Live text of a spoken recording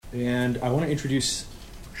And I want to introduce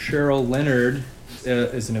Cheryl Leonard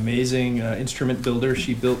as an amazing instrument builder.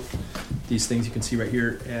 She built these things you can see right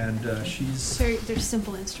here, and she's... They're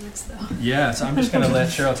simple instruments, though. Yeah, so I'm just going to let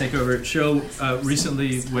Cheryl take over. Cheryl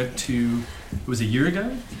recently went to, it was a year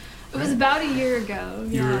ago? It was about a year ago,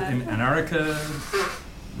 You were in Antarctica,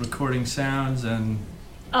 recording sounds, and...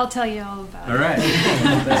 I'll tell you all about it. All right.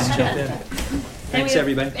 Let's jump in. Thanks,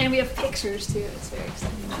 everybody. And we have pictures, too. It's very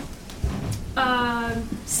exciting.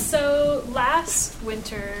 So last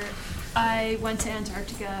winter, I went to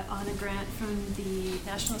Antarctica on a grant from the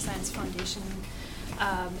National Science Foundation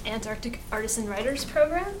Antarctic Artisan Writers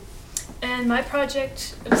Program. And my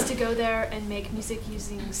project was to go there and make music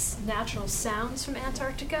using natural sounds from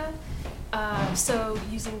Antarctica. So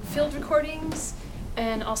using field recordings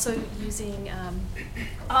and also using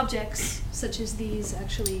objects such as these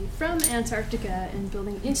actually from Antarctica and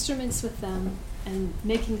building instruments with them and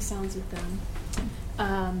making sounds with them.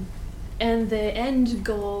 And the end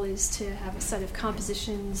goal is to have a set of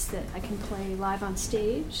compositions that I can play live on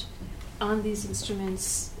stage on these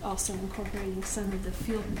instruments, also incorporating some of the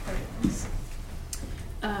field recordings.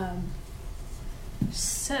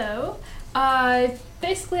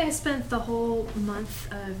 Basically I spent the whole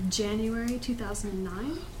month of January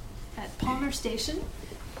 2009 at Palmer Station,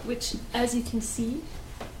 which, as you can see,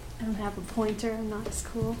 I don't have a pointer, I'm not as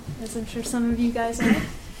cool as I'm sure some of you guys are.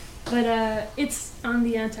 But it's on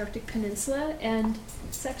the Antarctic Peninsula, and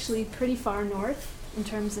it's actually pretty far north in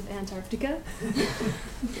terms of Antarctica.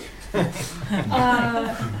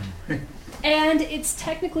 And it's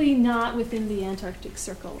technically not within the Antarctic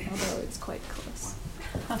Circle, although it's quite close,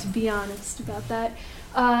 to be honest about that.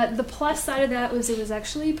 The plus side of that was it was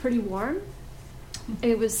actually pretty warm.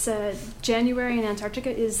 It was January in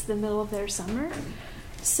Antarctica is the middle of their summer,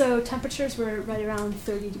 so temperatures were right around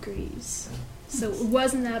 30 degrees. So it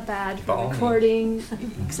wasn't that bad for recording,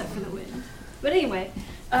 except for the wind. But anyway,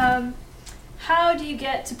 how do you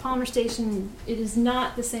get to Palmer Station? It is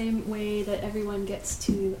not the same way that everyone gets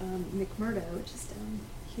to McMurdo, which is down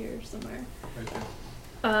here somewhere.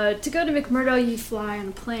 To go to McMurdo, you fly on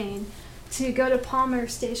a plane. To go to Palmer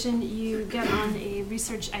Station, you get on a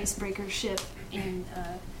research icebreaker ship in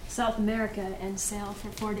South America and sail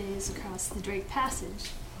for 4 days across the Drake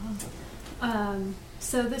Passage.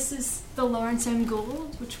 So this is the Lawrence M.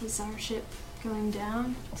 Gould, which was our ship going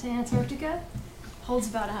down to Antarctica. Holds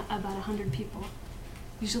about 100 people.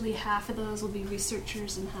 Usually half of those will be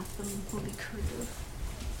researchers and half of them will be crew.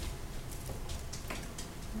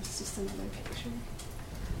 That's just another picture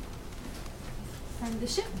from the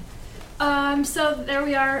ship. So there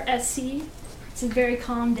we are at sea. It's a very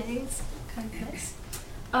calm day. It's kind of nice.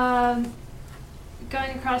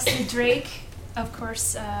 Going across the Drake, of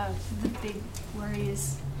course, the big worry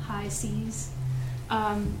is high seas.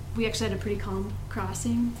 We actually had a pretty calm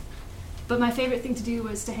crossing. But my favorite thing to do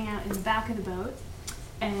was to hang out in the back of the boat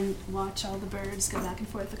and watch all the birds go back and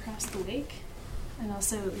forth across the lake. And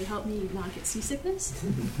also, it helped me not get seasickness.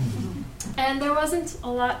 And there wasn't a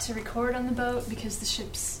lot to record on the boat because the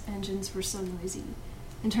ship's engines were so noisy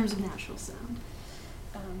in terms of natural sound.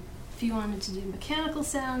 If you wanted to do mechanical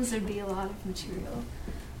sounds, there'd be a lot of material.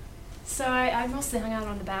 So I mostly hung out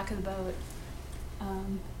on the back of the boat.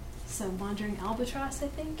 So Wandering Albatross, I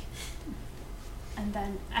think. And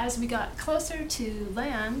then as we got closer to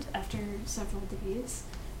land, after several days,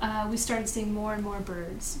 we started seeing more and more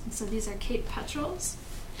birds. And so these are Cape petrels,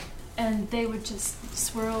 and they would just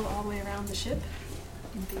swirl all the way around the ship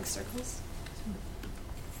in big circles.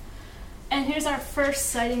 And here's our first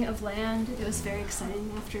sighting of land. It was very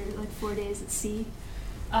exciting after like 4 days at sea.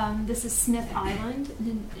 This is Smith Island,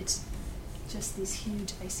 and it's just these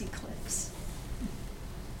huge icy cliffs.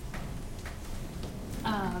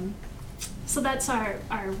 So that's our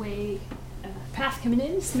way path coming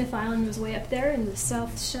in. Smith Island was way up there in the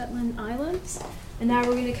South Shetland Islands. And now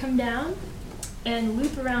we're going to come down and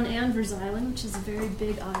loop around Anvers Island, which is a very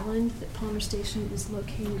big island that Palmer Station is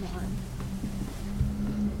located on.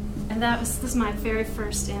 And this is my very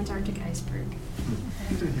first Antarctic iceberg.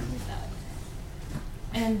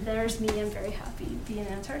 And there's me. I'm very happy to be in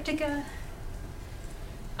Antarctica.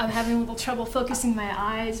 I'm having a little trouble focusing my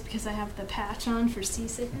eyes because I have the patch on for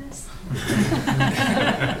seasickness.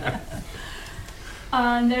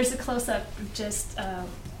 There's a close-up of just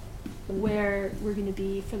where we're going to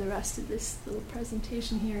be for the rest of this little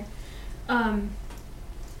presentation here.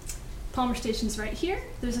 Palmer Station's right here.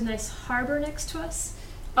 There's a nice harbor next to us.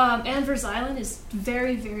 Anvers Island is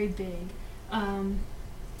very, very big.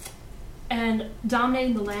 And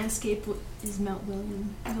dominating the landscape is Mount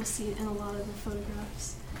William. You'll see it in a lot of the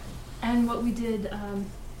photographs. And what we did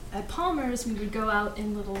at Palmer's, we would go out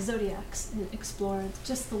in little zodiacs and explore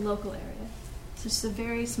just the local area. So it's a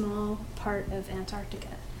very small part of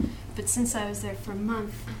Antarctica. But since I was there for a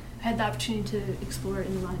month, I had the opportunity to explore it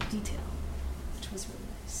in a lot of detail, which was really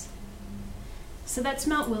nice. So that's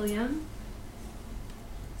Mount William.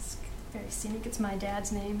 It's very scenic. It's my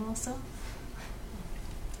dad's name also.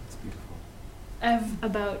 It's beautiful. I have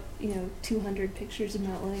about 200 pictures of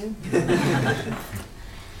Mount William.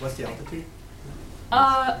 What's the altitude?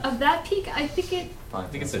 Of that peak, I think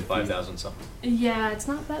it said 5,000 something. Yeah, it's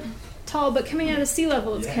not that tall, but coming out of sea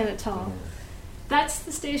level, it's kind of tall. That's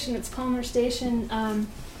the station. It's Palmer Station.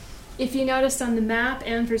 If you noticed on the map,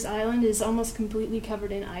 Anvers Island is almost completely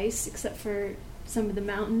covered in ice, except for some of the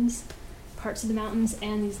mountains, parts of the mountains,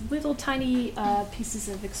 and these little tiny pieces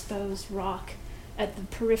of exposed rock at the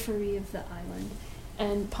periphery of the island.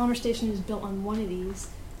 And Palmer Station is built on one of these,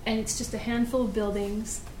 and it's just a handful of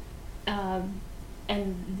buildings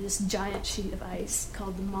and this giant sheet of ice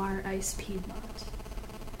called the Mar Ice Piedmont.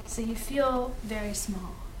 So you feel very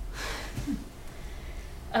small.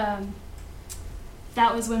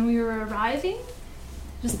 That was when we were arriving.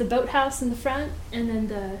 Just the boathouse in the front, and then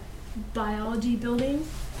the biology building,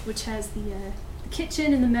 which has the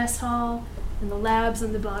kitchen and the mess hall, and the labs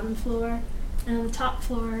on the bottom floor. And on the top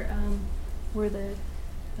floor were the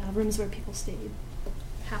rooms where people stayed.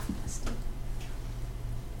 Half of us did.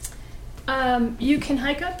 You can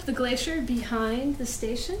hike up the glacier behind the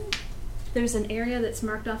station. There's an area that's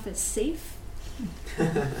marked off as safe.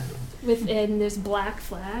 And there's black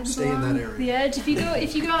flags Stay in along that area. the edge. If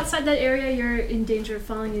you go outside that area, you're in danger of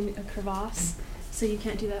falling in a crevasse. So you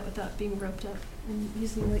can't do that without being roped up and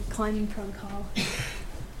using climbing protocol.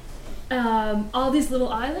 All these little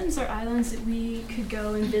islands are islands that we could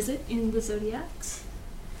go and visit in the Zodiacs,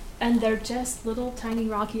 and they're just little tiny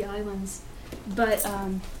rocky islands, but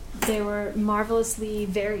they were marvelously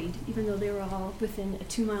varied, even though they were all within a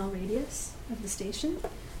 2-mile radius of the station.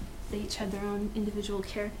 They each had their own individual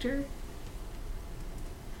character.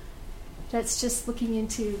 That's just looking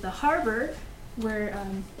into the harbor, where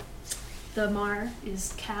the Mar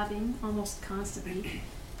is calving almost constantly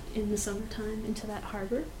in the summertime into that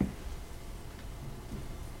harbor.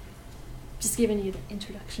 Just giving you the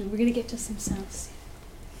introduction. We're going to get to some sounds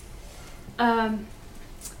soon.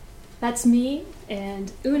 That's me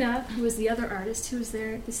and Una, who was the other artist who was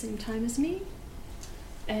there at the same time as me.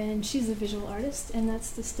 And she's a visual artist, and that's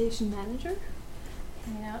the station manager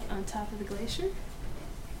hanging out on top of the glacier.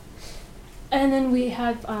 And then we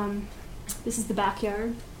have, this is the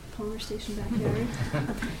backyard, Palmer Station backyard.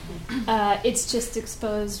 It's just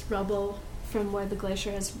exposed rubble from where the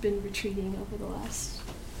glacier has been retreating over the last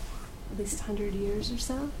at least 100 years or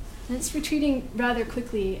so. And it's retreating rather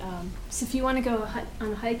quickly. So if you want to go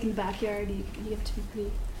on a hike in the backyard, you have to be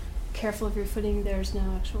pretty careful of your footing. There's no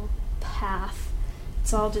actual path.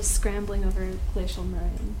 It's all just scrambling over glacial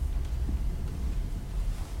moraine.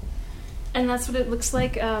 And that's what it looks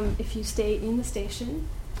like if you stay in the station.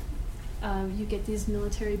 You get these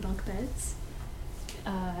military bunk beds.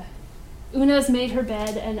 Una's made her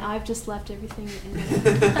bed, and I've just left everything in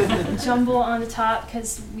a jumble on the top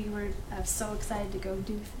because I was so excited to go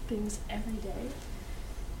do things every day.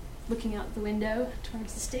 Looking out the window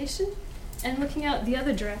towards the station, and looking out the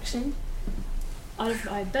other direction, out of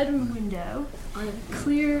my bedroom window, on a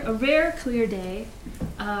rare clear day,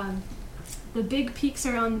 the big peaks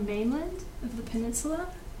are on the mainland of the peninsula,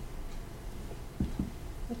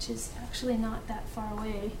 which is actually not that far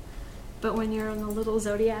away. But when you're on the little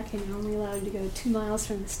Zodiac and you're only allowed to go 2 miles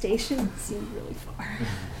from the station, it seems really far.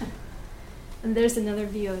 And there's another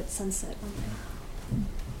view at sunset on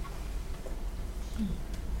there.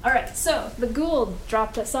 All right, so the Gould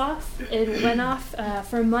dropped us off and went off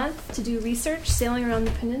for a month to do research, sailing around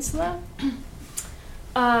the peninsula.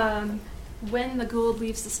 When the Gould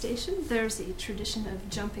leaves the station, there's a tradition of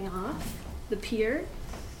jumping off the pier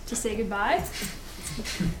to say goodbye.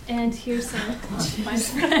 And here's my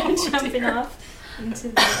friend jumping off into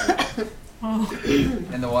the...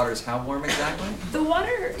 And the water is how warm exactly? The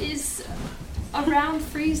water is around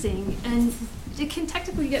freezing, and it can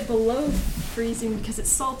technically get below freezing because it's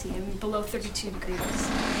salty, below 32 degrees.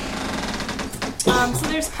 So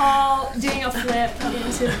there's Paul doing a flip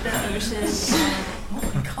into the ocean.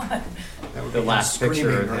 Oh my god. The last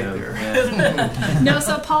picture right there. Yeah. No,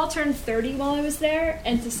 so Paul turned 30 while I was there,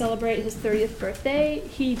 and to celebrate his 30th birthday,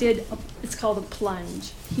 he did, it's called a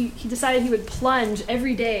plunge. He decided he would plunge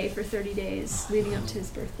every day for 30 days leading up to his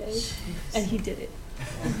birthday, and he did it.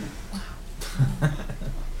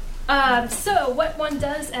 So what one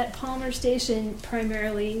does at Palmer Station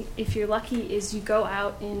primarily, if you're lucky, is you go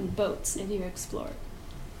out in boats and you explore.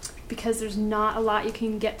 because there's not a lot you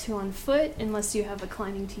can get to on foot unless you have a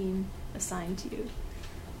climbing team assigned to you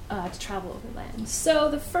to travel overland. So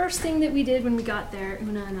the first thing that we did when we got there,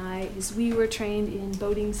 Una and I, is we were trained in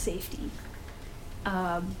boating safety.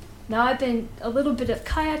 Now I've been a little bit of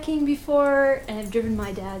kayaking before, and I've driven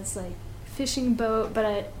my dad's like fishing boat,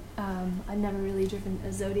 but I've never really driven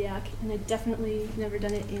a Zodiac, and I've definitely never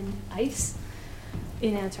done it in ice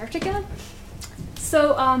in Antarctica.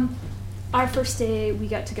 So our first day we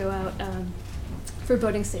got to go out for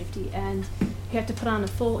boating safety, and we have to put on a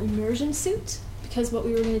full immersion suit because what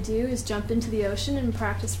we were going to do is jump into the ocean and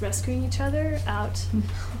practice rescuing each other out,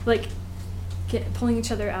 like pulling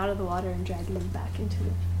each other out of the water and dragging them back into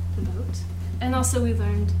the boat. And also we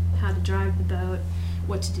learned how to drive the boat,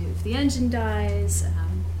 what to do if the engine dies,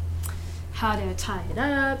 how to tie it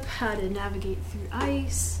up, how to navigate through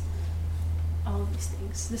ice, all of these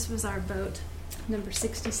things. This was our boat, number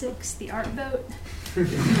 66, the art boat.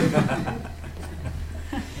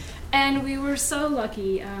 And we were so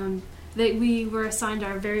lucky that we were assigned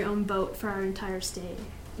our very own boat for our entire stay,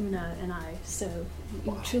 Una and I. So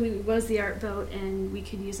it truly was the art boat, and we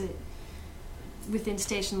could use it within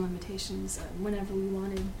station limitations whenever we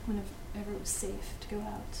wanted, whenever it was safe to go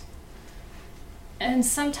out. And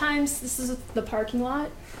sometimes, this is the parking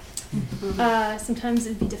lot, sometimes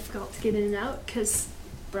it'd be difficult to get in and out because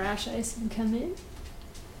brash ice would come in.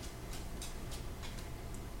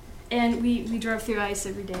 And we drove through ice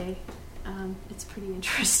every day. It's pretty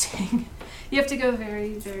interesting. You have to go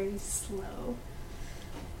very, very slow.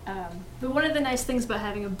 But one of the nice things about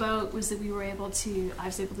having a boat was that I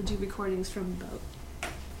was able to do recordings from the boat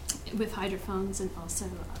with hydrophones and also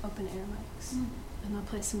open air mics. And I'll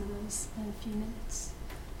play some of those in a few minutes.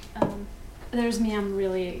 There's me, I'm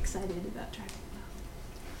really excited about driving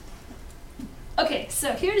a boat. Okay,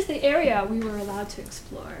 so here's the area we were allowed to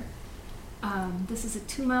explore. This is a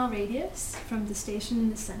 2-mile radius from the station in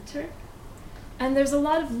the center. And there's a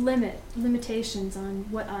lot of limitations on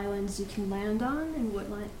what islands you can land on and what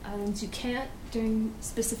islands you can't during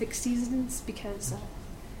specific seasons, because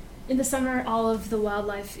in the summer all of the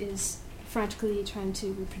wildlife is frantically trying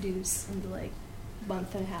to reproduce in the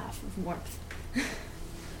month and a half of warmth.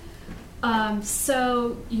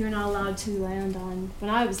 So you're not allowed to land on, when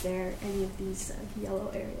I was there, any of these yellow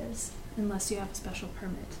areas unless you have a special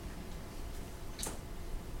permit.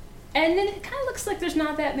 And then it kind of looks like there's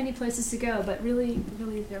not that many places to go, but really,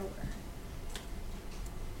 really there were.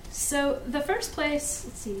 So the first place,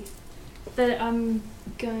 let's see, that I'm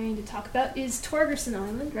going to talk about is Torgerson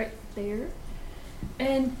Island, right there.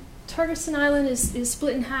 And Torgerson Island is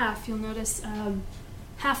split in half. You'll notice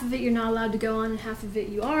half of it you're not allowed to go on and half of it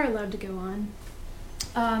you are allowed to go on.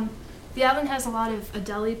 The island has a lot of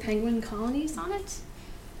Adelie penguin colonies on it,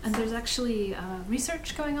 and there's actually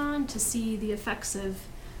research going on to see the effects of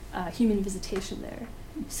human visitation there.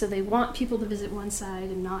 So they want people to visit one side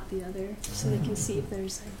and not the other, so they can see if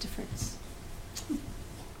there's a difference.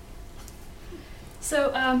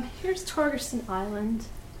 So here's Torgerson Island,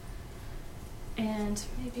 and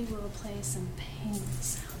maybe we'll play some penguin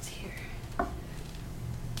sounds here. I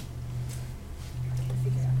can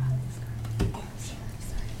figure out how this goes.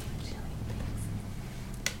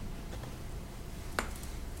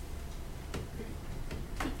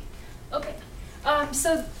 Okay.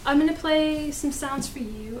 So I'm going to play some sounds for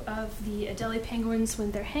you of the Adelie penguins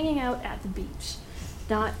when they're hanging out at the beach.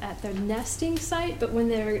 Not at their nesting site, but when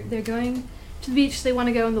they're going to the beach, they want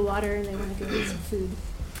to go in the water and they want to go get some food.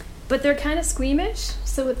 But they're kind of squeamish,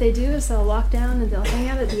 so what they do is they'll walk down and they'll hang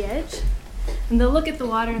out at the edge, and they'll look at the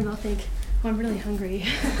water and they'll think, oh, I'm really hungry.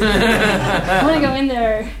 I want to go in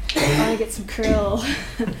there. I want to get some krill.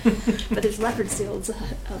 But there's leopard seals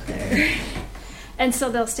out there. And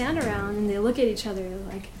so they'll stand around and they look at each other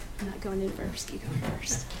like, I'm not going in first, you go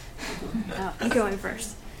first. Oh, I'm going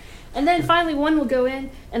first. And then finally one will go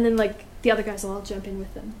in, and then the other guys will all jump in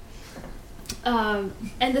with them.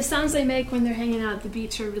 And the sounds they make when they're hanging out at the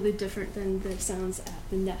beach are really different than the sounds at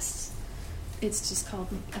the nests. It's just called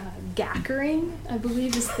gackering, I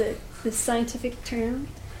believe is the scientific term.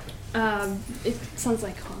 It sounds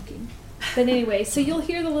like honking. But anyway, so you'll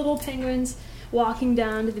hear the little penguins walking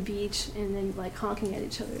down to the beach and then honking at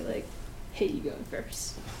each other like, hey, you going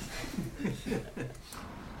first.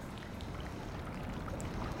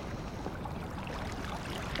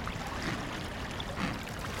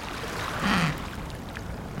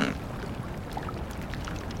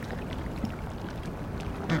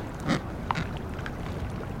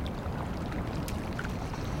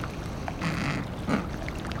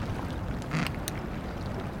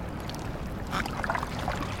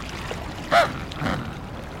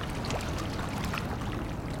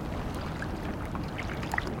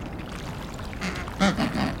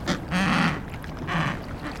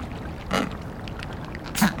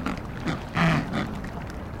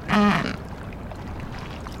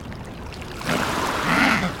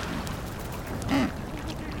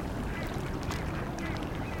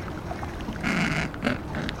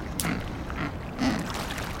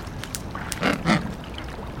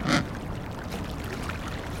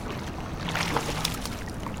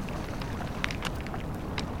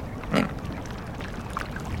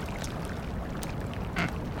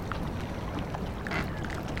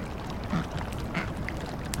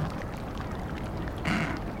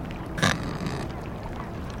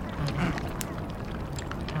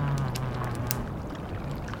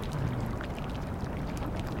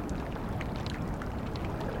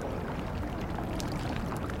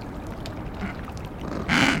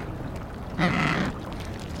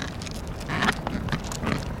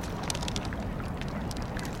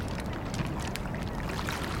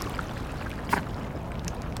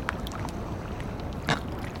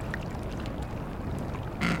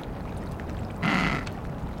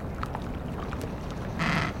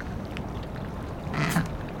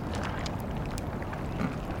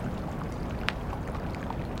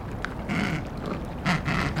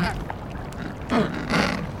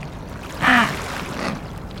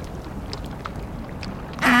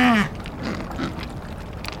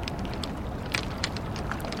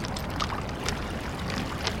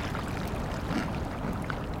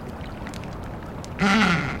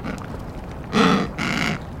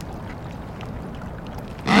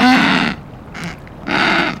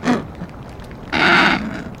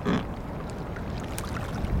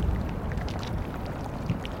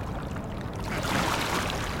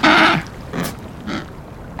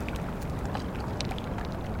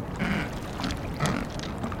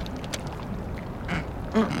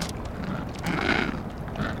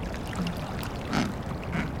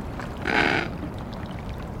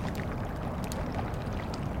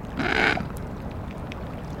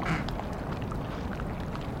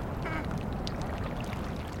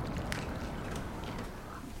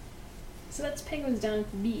 So that's penguins down at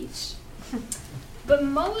the beach. But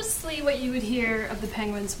mostly what you would hear of the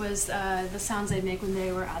penguins was the sounds they'd make when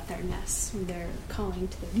they were at their nests, when they're calling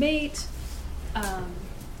to their mate.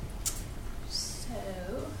 So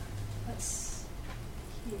let's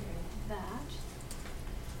hear that.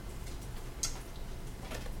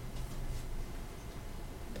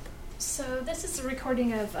 So this is a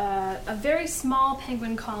recording of a very small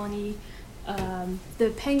penguin colony. The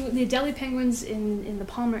Adelie penguins in the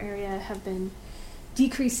Palmer area have been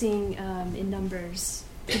decreasing in numbers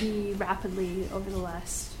pretty rapidly over the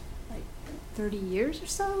last 30 years or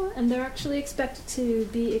so, and they're actually expected to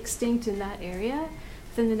be extinct in that area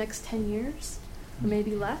within the next 10 years, or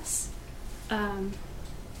maybe less. I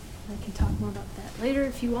can talk more about that later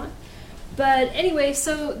if you want. But anyway,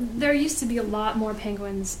 so there used to be a lot more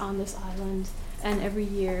penguins on this island, and every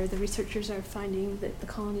year the researchers are finding that the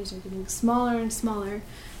colonies are getting smaller and smaller,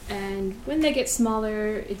 and when they get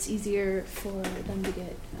smaller, it's easier for them to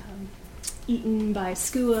get eaten by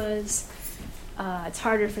skuas. It's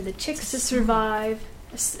harder for the chicks to survive.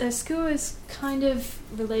 A skua is kind of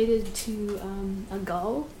related to a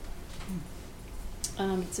gull.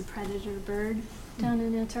 It's a predator bird down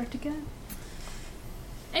in Antarctica.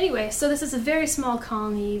 Anyway, so this is a very small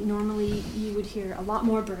colony. Normally you would hear a lot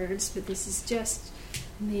more birds, but this is just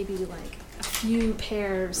maybe like a few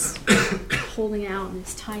pairs holding out in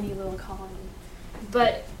this tiny little colony.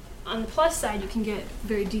 But on the plus side, you can get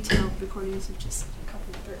very detailed recordings of just a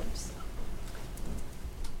couple of birds.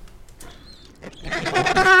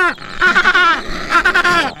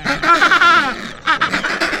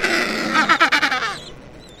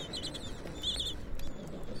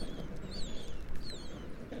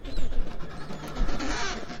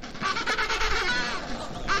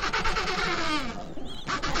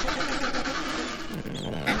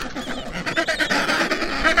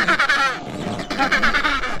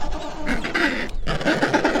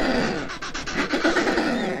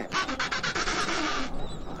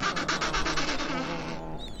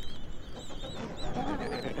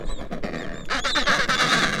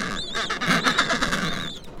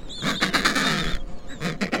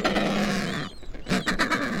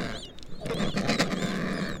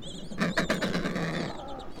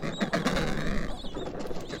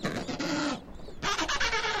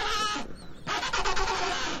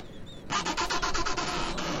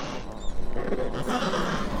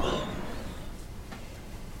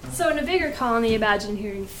 So in a bigger colony, imagine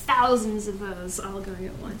hearing thousands of those all going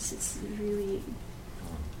at once. It's really,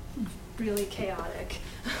 really chaotic.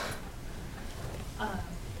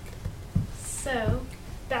 So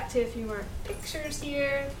back to a few more pictures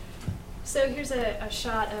here. So here's a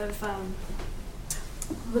shot of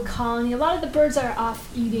the colony. A lot of the birds are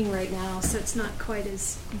off eating right now, so it's not quite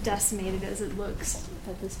as decimated as it looks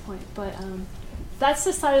at this point. But that's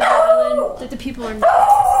the side of the island that the people are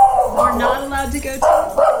not allowed to go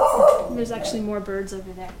to. There's actually more birds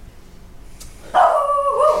over there.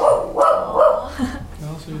 I'll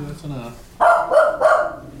see, that's enough.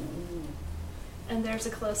 And there's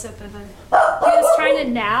a close-up of him. He was trying to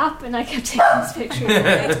nap, and I kept taking this picture.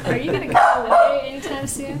 Like, are you going to go away anytime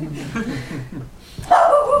soon?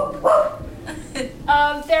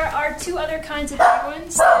 There are two other kinds of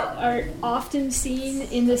penguins that are often seen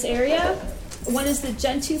in this area. One is the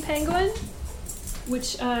Gentoo penguin,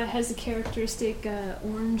 which has a characteristic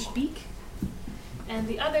orange beak. And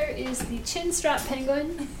the other is the chinstrap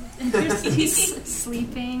penguin. And he's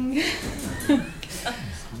sleeping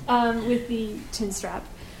with the chinstrap.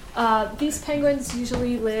 These penguins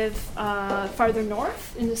usually live farther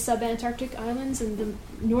north in the subantarctic islands and the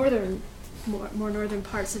northern, more northern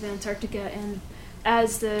parts of Antarctica. And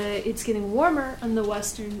as it's getting warmer on the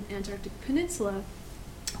western Antarctic peninsula,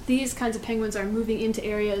 these kinds of penguins are moving into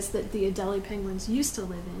areas that the Adelie penguins used to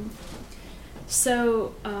live in.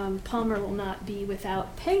 So Palmer will not be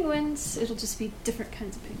without penguins. It'll just be different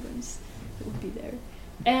kinds of penguins that will be there.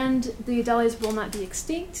 And the Adelies will not be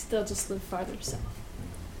extinct. They'll just live farther south.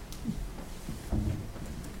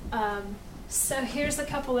 So here's a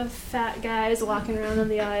couple of fat guys walking around on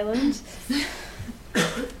the island.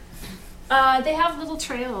 They have little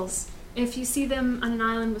trails. If you see them on an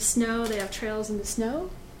island with snow, they have trails in the snow.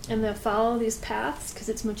 And they'll follow these paths because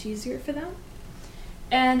it's much easier for them.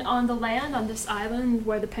 And on the land, on this island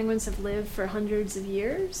where the penguins have lived for hundreds of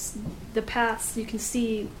years, the paths, you can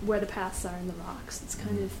see where the paths are in the rocks. It's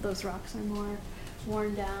kind of, those rocks are more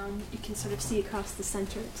worn down. You can sort of see across the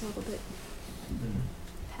center. It's a little bit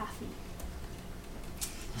pathy.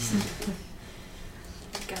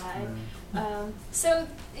 Guy. So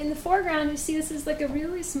in the foreground, you see this is like a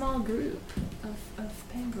really small group of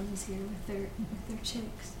penguins here with their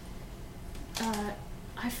chicks.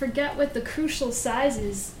 I forget what the crucial size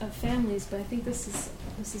is of families, but I think this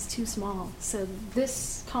is too small. So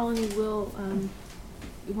this colony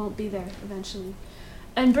it won't be there eventually.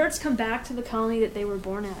 And birds come back to the colony that they were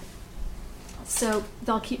born at. So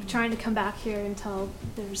they'll keep trying to come back here until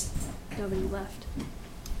there's nobody left.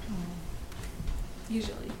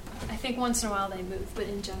 Usually. I think once in a while they move, but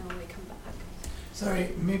in general they come back.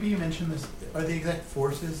 Sorry, maybe you mentioned this. Are the exact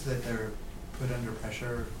forces that they're put under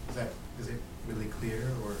pressure, is it really clear,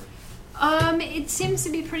 or? It seems to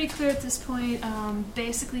be pretty clear at this point.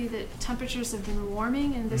 Basically, that temperatures have been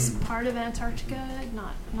warming in this part of Antarctica,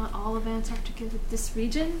 not all of Antarctica, but this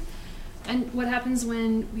region. And what happens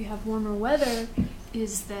when we have warmer weather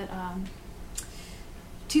is that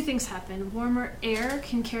two things happen. Warmer air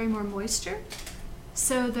can carry more moisture,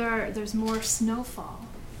 so there's more snowfall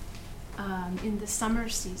in the summer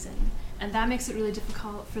season. And that makes it really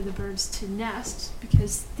difficult for the birds to nest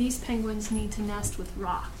because these penguins need to nest with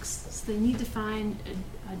rocks. So they need to find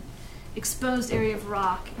an exposed area of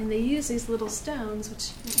rock, and they use these little stones,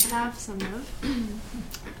 which we have some of.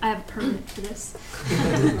 I have a permit for this.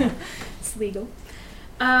 It's legal.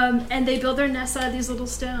 And they build their nests out of these little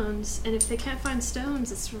stones. And if they can't find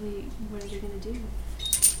stones, it's really, what are they going to do?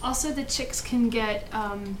 Also, the chicks can get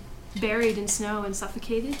buried in snow and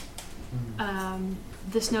suffocated.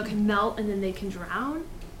 The snow can melt and then they can drown.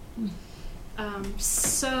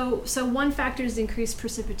 So one factor is increased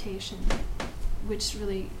precipitation, which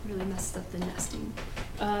really messes up the nesting.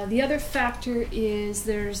 The other factor is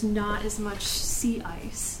there's not as much sea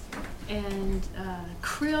ice, and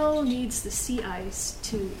krill needs the sea ice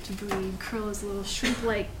to breed. Krill is little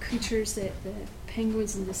shrimp-like creatures that the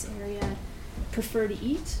penguins in this area prefer to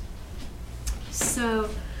eat. So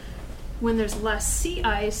when there's less sea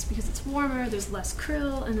ice, because it's warmer, there's less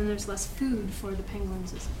krill, and then there's less food for the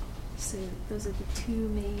penguins as well. So those are the two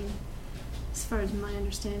main, as far as my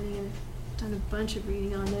understanding, and I've done a bunch of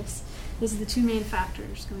reading on this, those are the two main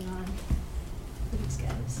factors going on for these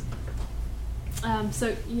guys.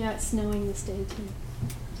 So yeah, it's snowing this day too.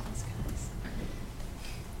 These guys.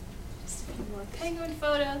 Just a few more penguin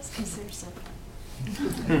photos, because they're so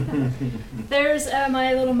fun. There's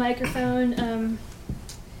my little microphone.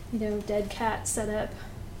 Dead cat set up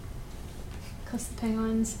close to the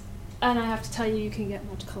penguins. And I have to tell you, you can get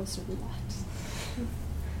much closer than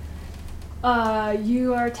that.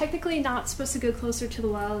 You are technically not supposed to go closer to the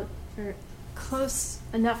wild, or close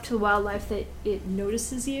enough to the wildlife that it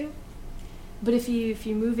notices you. But if you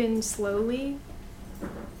move in slowly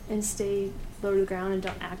and stay low to the ground and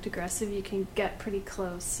don't act aggressive, you can get pretty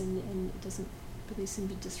close, and it doesn't really seem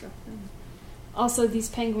to disrupt them. Also, these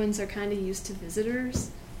penguins are kind of used to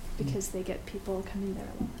visitors, because they get people coming there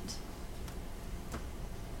a lot.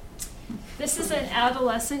 This is an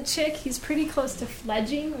adolescent chick. He's pretty close to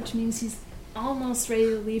fledging, which means he's almost ready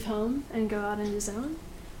to leave home and go out on his own.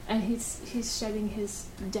 And he's shedding his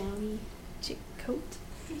downy chick coat,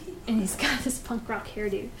 and he's got this punk rock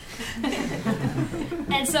hairdo.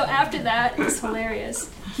 And so after that, it's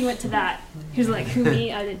hilarious. He went to that. He was like, "Who,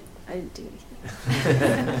 me? I didn't do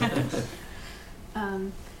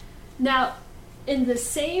anything." Now, in the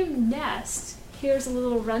same nest, here's a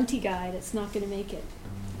little runty guy that's not going to make it.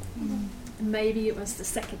 Maybe it was the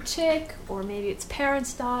second chick, or maybe its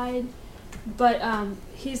parents died, but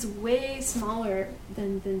he's way smaller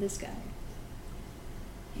than this guy.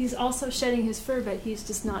 He's also shedding his fur, but he's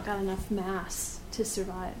just not got enough mass to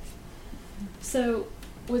survive. So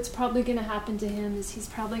what's probably going to happen to him is he's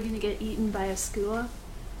probably going to get eaten by a skua.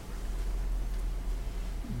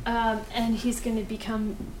 And he's going to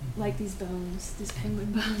become like these bones, these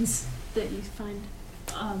penguin bones that you find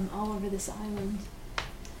all over this island.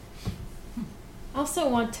 I also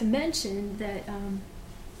want to mention that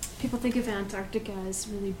people think of Antarctica as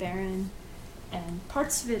really barren, and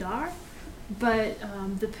parts of it are, but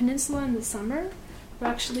the peninsula in the summer are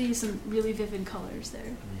actually some really vivid colors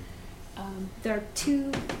there. There are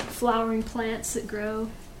two flowering plants that grow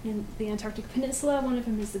in the Antarctic Peninsula. One of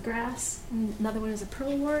them is the grass, and another one is a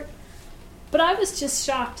pearlwort. But I was just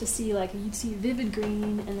shocked to see, you'd see vivid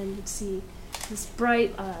green, and then you'd see this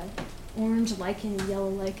bright orange lichen and yellow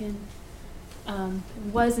lichen. It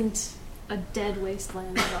wasn't a dead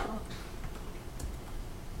wasteland at all.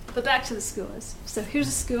 But back to the skuas. So here's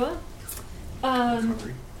a skua.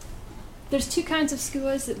 There's two kinds of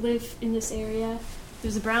skuas that live in this area.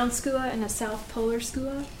 There's a brown skua and a south polar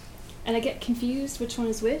skua. And I get confused which one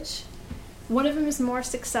is which. One of them is more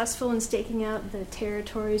successful in staking out the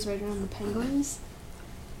territories right around the penguins.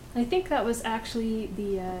 I think that was actually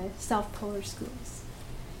the South Polar skuas.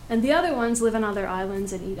 And the other ones live on other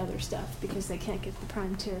islands and eat other stuff because they can't get the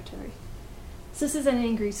prime territory. So this is an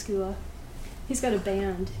angry skua. He's got a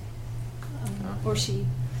band, or she.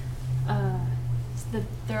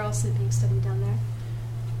 They're also being studied down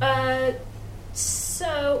there.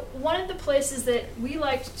 So one of the places that we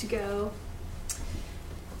liked to go,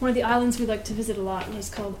 one of the islands we liked to visit a lot, was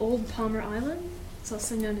called Old Palmer Island. It's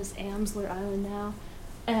also known as Amsler Island now.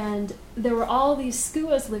 And there were all these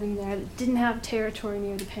skuas living there that didn't have territory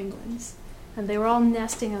near the penguins. And they were all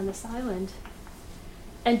nesting on this island.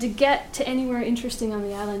 And to get to anywhere interesting on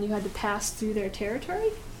the island, you had to pass through their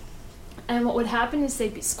territory. And what would happen is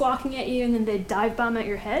they'd be squawking at you, and then they'd dive bomb at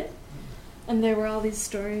your head. And there were all these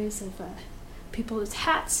stories of people whose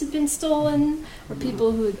hats had been stolen, or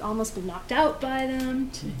people who had almost been knocked out by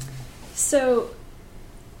them. So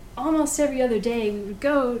almost every other day we would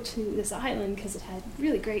go to this island because it had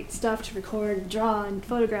really great stuff to record and draw and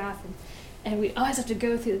photograph, and we'd always have to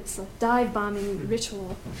go through this dive bombing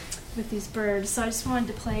ritual with these birds. So I just wanted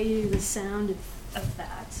to play you the sound of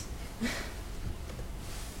that.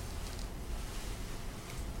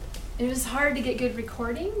 It was hard to get good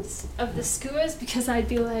recordings of the skuas because I'd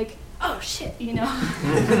be like, oh shit, you know.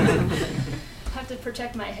 Have to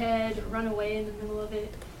protect my head or run away in the middle of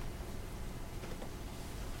it.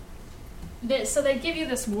 So they give you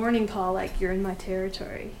this warning call, like, you're in my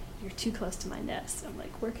territory. You're too close to my nest. I'm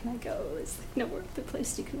like, where can I go? It's like nowhere but the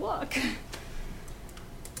place you can walk.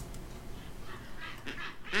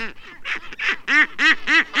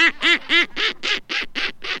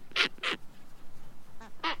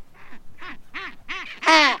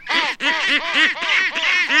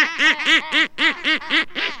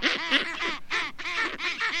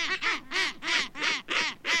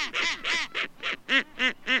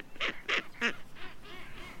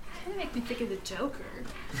 Kind of make me think of the Joker.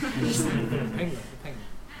 Penguin.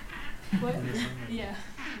 What? Yeah.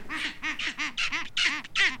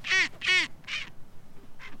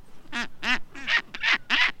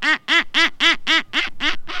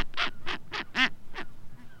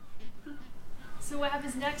 So what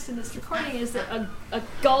happens next in this recording is that a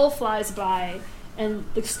gull flies by, and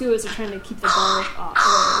the skuas are trying to keep the gull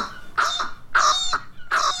off.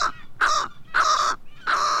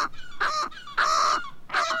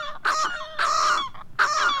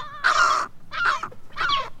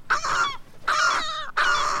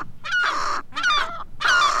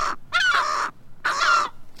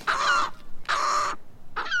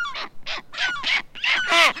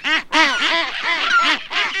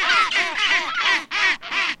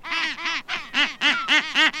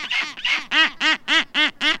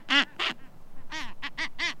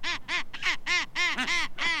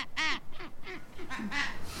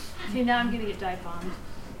 Okay, now I'm gonna get dive bombed.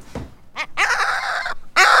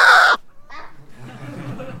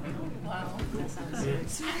 Wow, that sounds really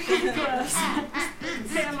gross.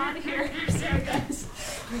 Okay, I'm out of here. Sorry, guys.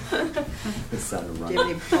 Do you have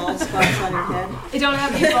any bald spots on your head? I don't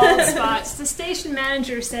have any bald spots. The station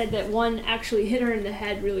manager said that one actually hit her in the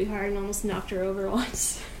head really hard and almost knocked her over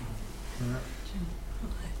once.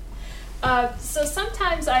 So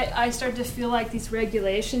sometimes I start to feel like these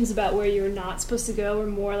regulations about where you're not supposed to go are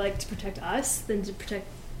more like to protect us than to protect,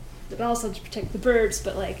 also to protect the birds.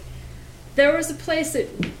 But like, there was a place that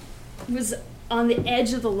was on the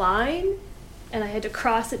edge of the line, and I had to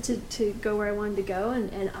cross it to go where I wanted to go,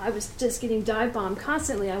 and I was just getting dive bombed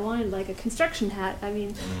constantly. I wanted like a construction hat. I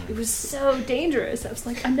mean, it was so dangerous. I was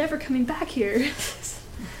like, I'm never coming back here.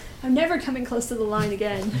 I'm never coming close to the line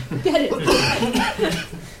again. Get it?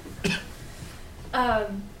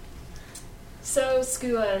 So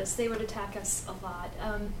skuas, they would attack us a lot.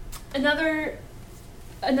 Another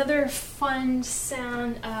fun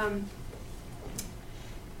sound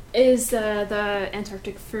is the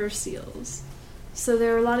Antarctic fur seals. So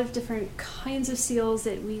there are a lot of different kinds of seals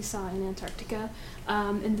that we saw in Antarctica,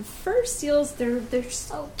 and the fur seals, they're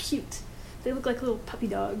so cute. They look like little puppy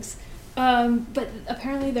dogs, but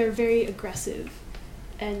apparently they're very aggressive.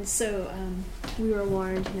 And so we were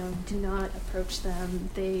warned, do not approach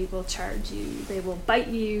them. They will charge you. They will bite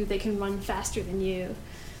you. They can run faster than you.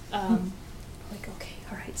 Like, okay,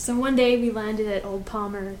 all right. So one day we landed at Old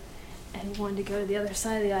Palmer, and we wanted to go to the other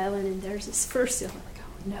side of the island, and there's this fur seal. We're like,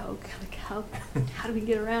 oh no, like, how do we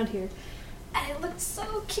get around here? And it looked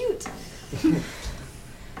so cute.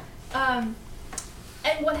 And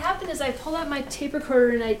what happened is I pulled out my tape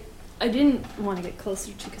recorder, and I didn't want to get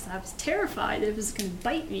closer to because I was terrified it was going to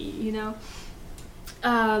bite me,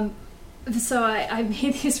 So I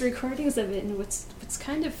made these recordings of it, and what's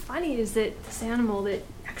kind of funny is that this animal that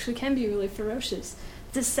actually can be really ferocious,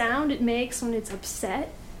 the sound it makes when it's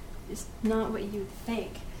upset is not what you would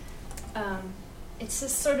think. It's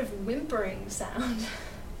this sort of whimpering sound.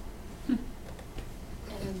 And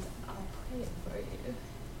I'll play it for you.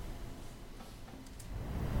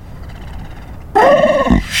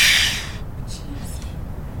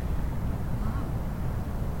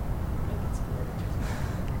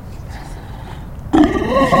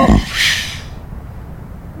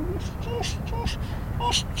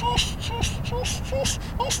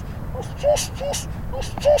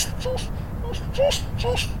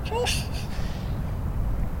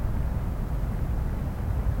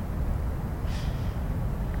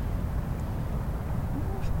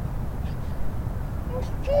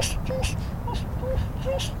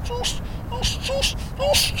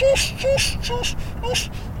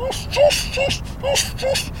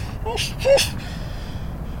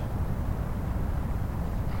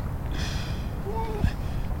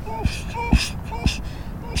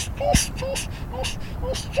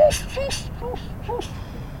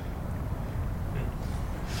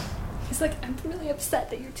 He's like, I'm really upset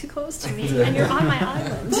that you're too close to me and you're on my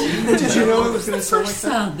island. Did you know it was going to The sound like first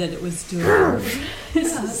that? sound that it was doing.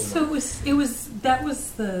 Yeah, so that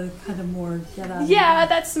was the kind of more get out. Yeah,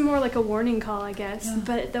 that's more like a warning call, I guess. Yeah.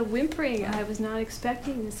 But the whimpering, I was not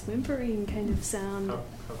expecting this whimpering kind of sound. How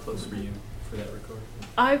close were you for that recording?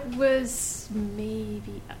 I was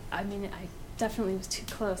maybe, I mean, I definitely was too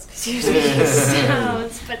close because usually it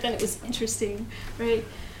sounds, but then it was interesting, right?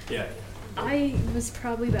 Yeah. I was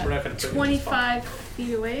probably We're not about gonna put you on the spot. 25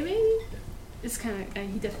 feet away, maybe? It's kind of,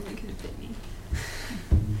 he definitely could have hit me.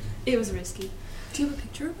 It was risky. Do you have a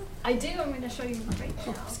picture of it? I do, I'm going to show you right now.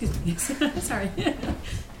 Oh, excuse me. Sorry.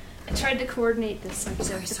 I tried to coordinate this, so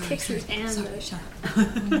Sorry, the sorry, pictures sorry. and Sorry, the... shut up.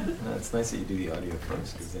 No, it's nice that you do the audio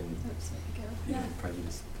first, because then Oops, there we go. you Yeah. can probably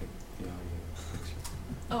just pick the audio picture.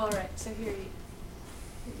 Oh, all right, so here it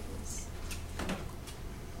is.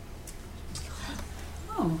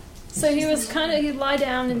 Oh. So he was kind of, he'd lie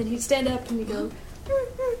down and then he'd stand up and he'd go,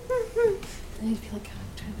 and he'd be like, "God,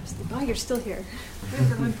 I'm trying to go to sleep. Oh, you're still here.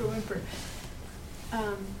 Whimper, whimper, whimper.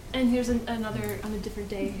 And here's another, on a different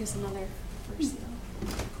day, here's another fur seal.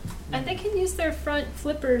 And they can use their front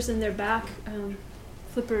flippers and their back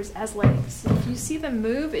flippers as legs. If you see them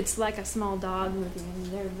move, it's like a small dog moving, and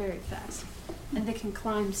they're very fast. And they can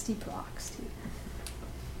climb steep rocks, too.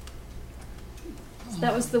 So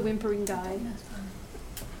that was the whimpering guy.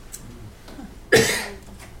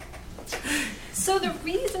 So the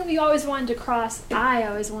reason I always wanted to cross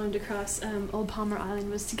Old Palmer Island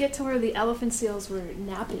was to get to where the elephant seals were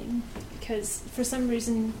napping, because for some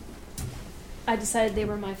reason I decided they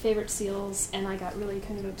were my favorite seals, and I got really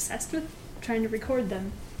kind of obsessed with trying to record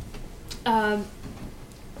them.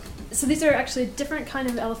 So these are actually a different kind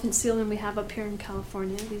of elephant seal than we have up here in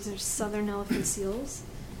California. These are southern elephant seals,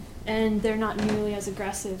 and they're not nearly as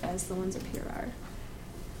aggressive as the ones up here are.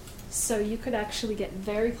 So you could actually get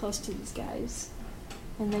very close to these guys,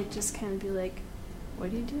 and they'd just kind of be like, "What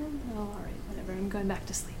are you doing?" "Oh, all right, whatever, I'm going back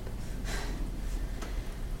to sleep."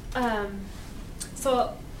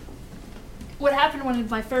 So what happened one of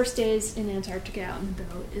my first days in Antarctica out on the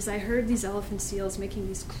boat is I heard these elephant seals making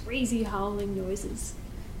these crazy howling noises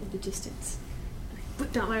in the distance. And I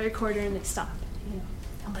whipped out my recorder and they stopped. You know,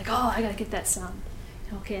 I'm like, "Oh, I gotta get that sound."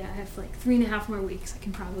 Okay, I have like 3.5 more weeks. I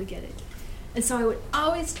can probably get it. And so I would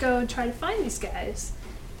always go and try to find these guys.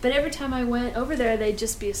 But every time I went over there, they'd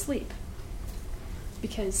just be asleep.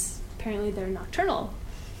 Because apparently they're nocturnal,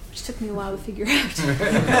 which took me a while to figure out.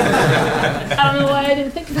 I don't know why I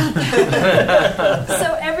didn't think about that.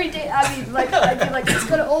 So every day I'd be like, "Let's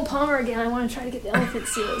go to Old Palmer again. I want to try to get the elephant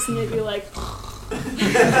seals." And they'd be like...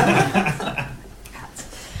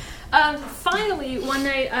 Finally, one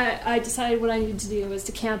night I decided what I needed to do was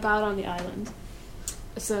to camp out on the island,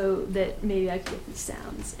 so that maybe I could get these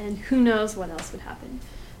sounds, and who knows what else would happen.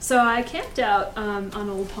 So I camped out on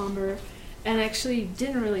Old Palmer, and actually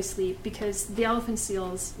didn't really sleep because the elephant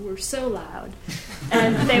seals were so loud,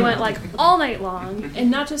 and they went like all night long, and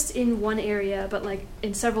not just in one area, but like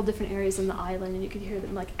in several different areas on the island, and you could hear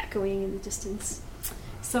them like echoing in the distance.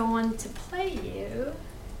 So I wanted to play you.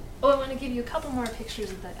 I want to give you a couple more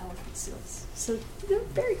pictures of the elephant seals. So they're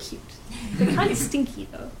very cute. They're kind of stinky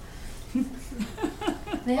though.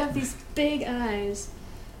 They have these big eyes.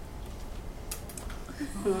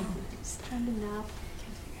 Just trying to nap.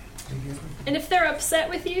 And if they're upset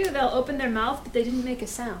with you, they'll open their mouth, but they didn't make a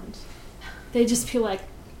sound. They just feel like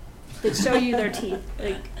they'd show you their teeth.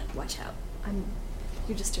 Like, "Watch out!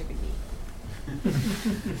 You're disturbing me."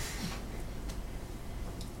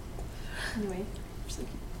 Anyway, so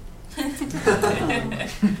cute.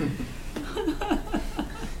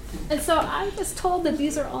 And so I was told that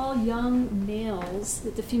these are all young males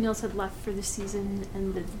that the females had left for the season,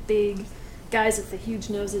 and the big guys with the huge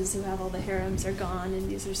noses who have all the harems are gone, and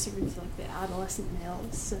these are sort of like the adolescent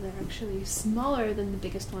males, so they're actually smaller than the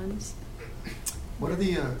biggest ones. What are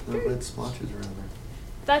the red splotches around there?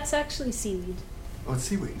 That's actually seaweed. Oh, it's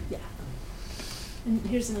seaweed. Yeah. And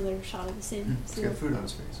here's another shot of the same. It's got food on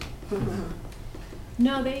his face.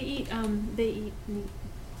 No, they eat meat.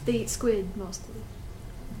 They eat squid mostly.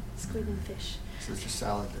 Squid and fish. So it's just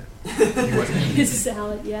salad there. It's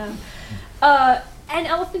salad, yeah. And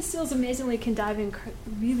elephant seals amazingly can dive in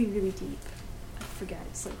really, really deep. I forget,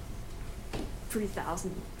 it's like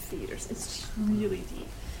 3,000 feet or so. It's really deep.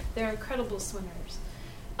 They're incredible swimmers.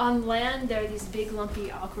 on land, they're these big,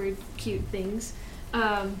 lumpy, awkward, cute things.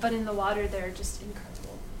 But in the water, they're just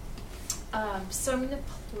incredible. So I'm going to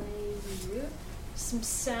play you some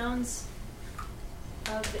sounds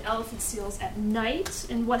of the elephant seals at night.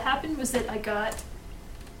 And what happened was that I got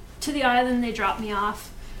to the island, they dropped me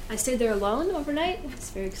off. I stayed there alone overnight. I was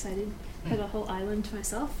very excited. I had a whole island to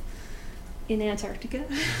myself in Antarctica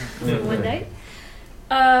for one night.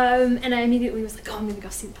 And I immediately was like, oh, I'm going to go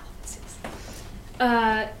see the elephant seals.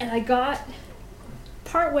 And I got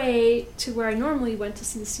partway to where I normally went to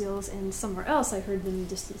see the seals, and somewhere else I heard them in the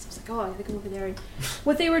distance. I was like, oh, I gotta go over there. And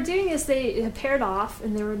what they were doing is they had paired off,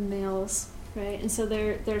 and they were males, right? And so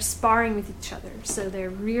they're sparring with each other. So they're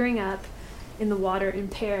rearing up in the water in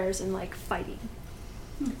pairs and like fighting.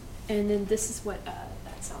 And then this is what that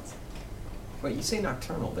sounds like. Wait, you say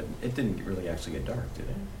nocturnal, but it didn't really actually get dark, did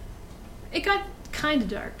it? It got kind of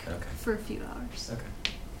dark Okay. for a few hours. Okay.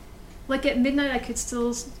 Like at midnight, I could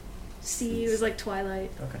still see. It was like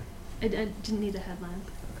twilight. Okay. I didn't need a headlamp.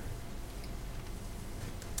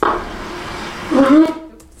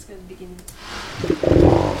 Let's go to the beginning.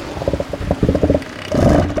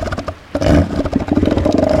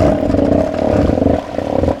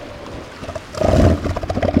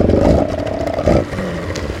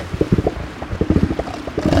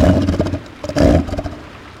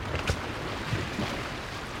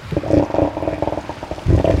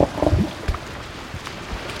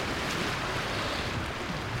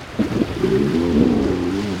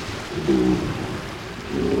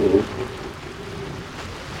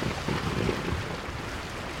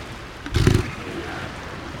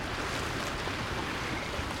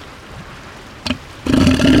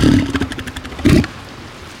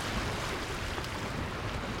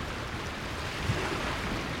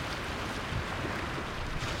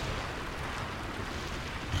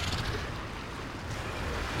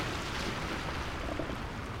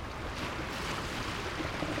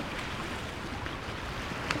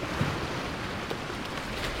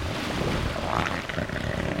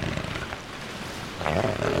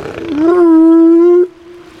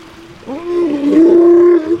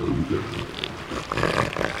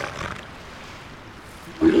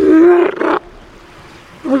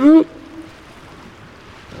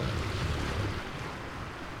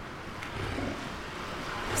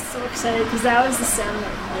 So excited because that was the sound that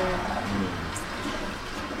I heard.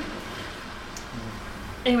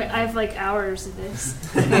 Anyway, I have like hours of this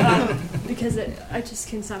because I just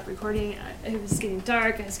couldn't stop recording. It was getting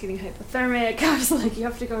dark. I was getting hypothermic. I was like, you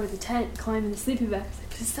have to go to the tent, climb in the sleeping bag. I was like,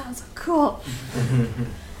 this sounds so cool.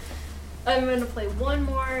 I'm going to play one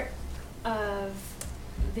more of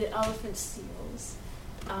the elephant seals.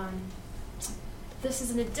 This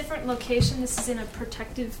is in a different location. This is in a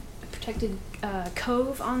protected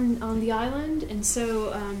cove on the island, and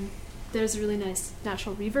so there's a really nice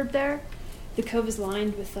natural reverb there. The cove is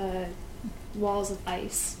lined with walls of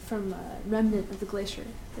ice from a remnant of the glacier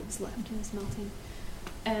that was left and is melting.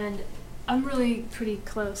 And I'm really pretty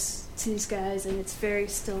close to these guys, and it's very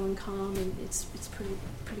still and calm, and it's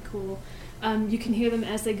pretty cool. You can hear them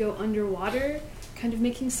as they go underwater, kind of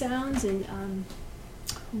making sounds, and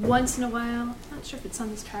once in a while, I'm not sure if it's on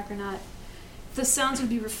this track or not, the sounds would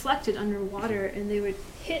be reflected underwater, and they would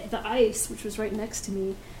hit the ice, which was right next to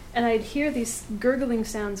me, and I'd hear these gurgling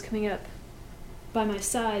sounds coming up by my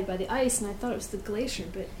side by the ice, and I thought it was the glacier,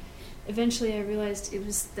 but eventually I realized it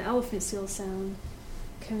was the elephant seal sound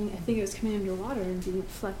coming. I think it was coming underwater and being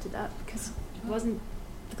reflected up because it wasn't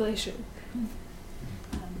the glacier. It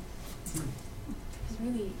was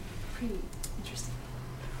really pretty interesting.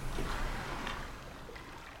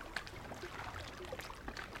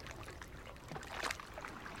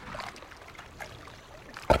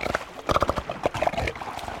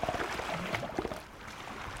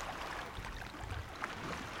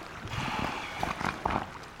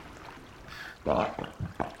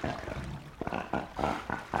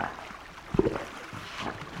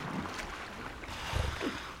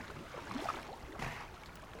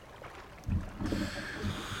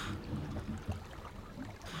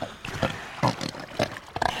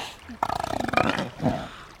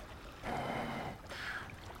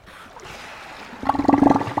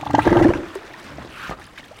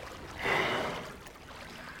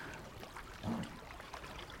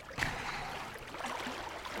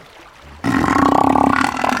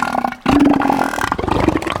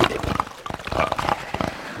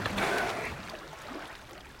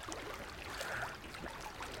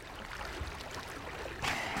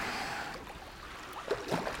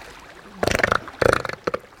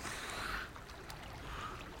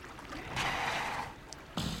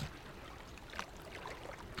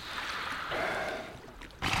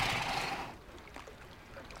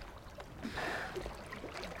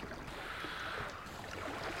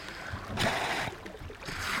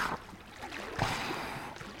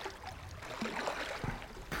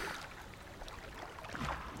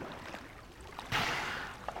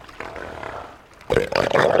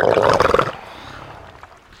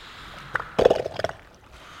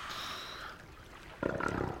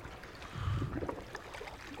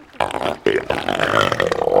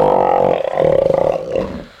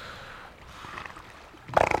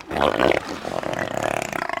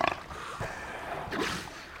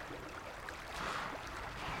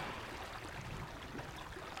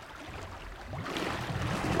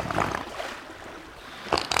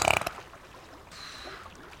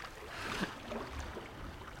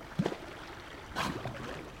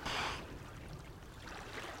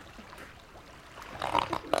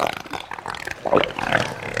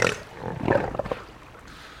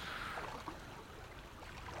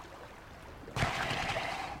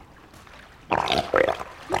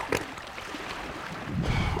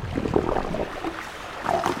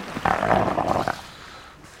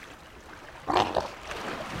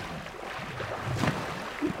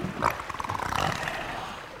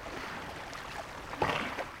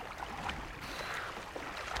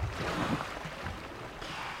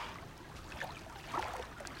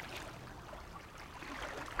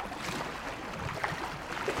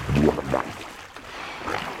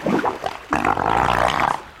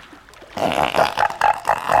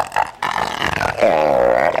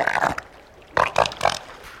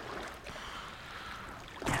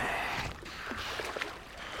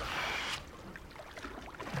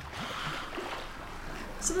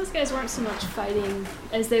 So those guys weren't so much fighting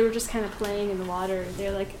as they were just kind of playing in the water.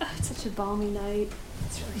 They're like, oh, it's such a balmy night.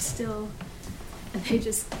 It's really still. And they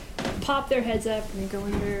just pop their heads up and they go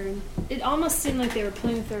under. And it almost seemed like they were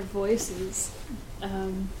playing with their voices.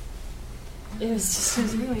 It was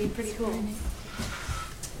really pretty cool.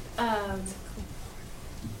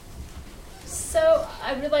 So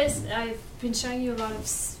I realized I've been showing you a lot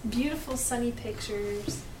of beautiful sunny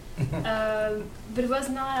pictures, but it was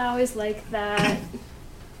not always like that.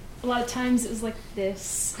 A lot of times it was like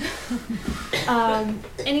this.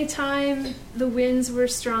 Anytime the winds were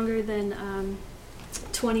stronger than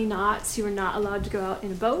 20 knots, you were not allowed to go out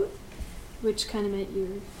in a boat, which kind of meant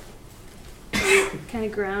you were kind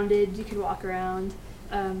of grounded. You could walk around.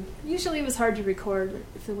 Usually it was hard to record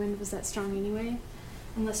if the wind was that strong anyway,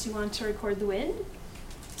 unless you wanted to record the wind.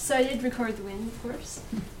 So I did record the wind, of course.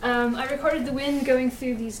 I recorded the wind going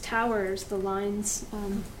through these towers, the lines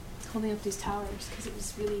holding up these towers, because it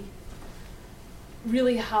was really,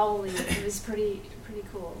 really howling. It was pretty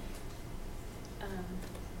cool.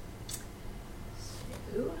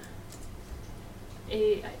 So,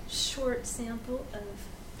 a short sample of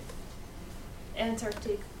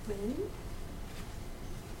Antarctic wind.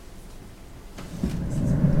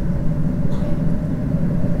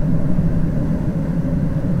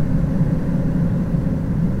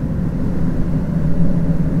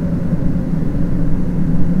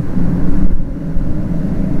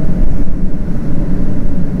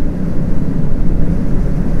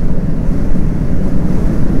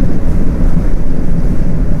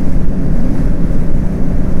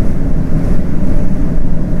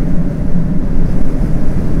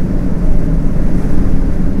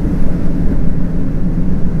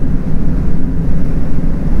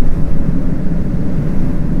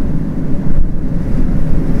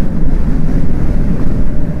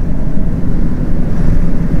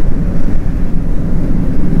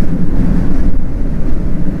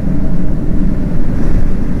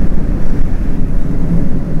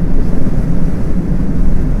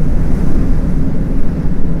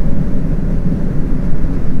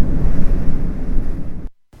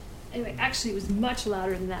 Actually, it was much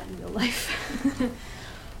louder than that in real life.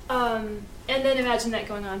 And then imagine that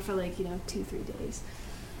going on for 2-3 days.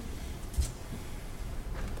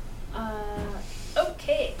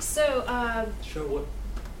 Okay, so Sure.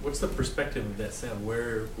 What's the perspective of that sound?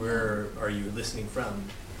 Where are you listening from?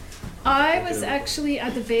 I was actually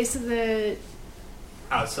at the base of the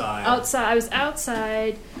Outside. I was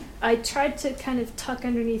outside. I tried to kind of tuck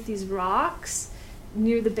underneath these rocks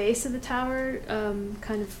near the base of the tower,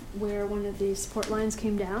 kind of where one of the support lines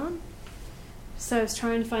came down. So I was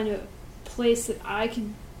trying to find a place that I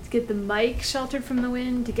could get the mic sheltered from the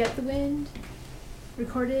wind to get the wind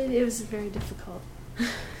recorded. It was very difficult.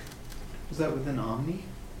 Was that within Omni?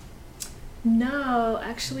 No,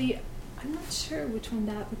 actually, I'm not sure which one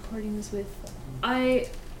that recording was with. I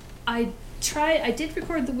did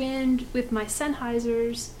record the wind with my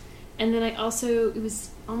Sennheisers, and then it was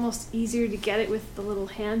almost easier to get it with the little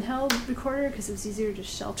handheld recorder because it was easier to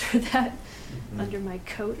shelter that under my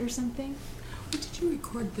coat or something. What did you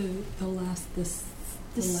record the last? The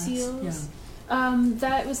seals? Yeah.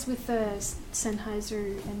 That was with a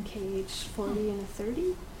Sennheiser MKH40 and a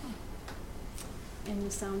 30. And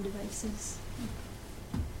the sound devices.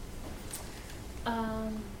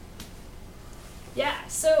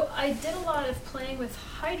 So I did a lot of playing with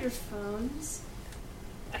hydrophones.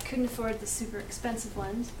 I couldn't afford the super expensive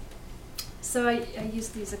ones. So I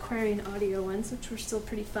used these Aquarian audio ones, which were still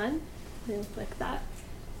pretty fun. They look like that.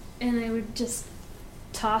 And I would just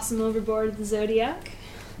toss them overboard the Zodiac,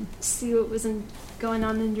 see what was going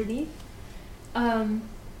on underneath. I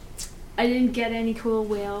didn't get any cool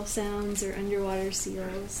whale sounds or underwater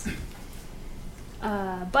seals.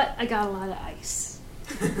 But I got a lot of ice.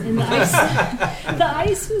 And the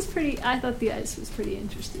ice was pretty, I thought the ice was pretty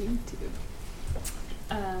interesting too.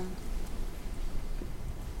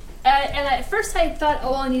 And at first I thought,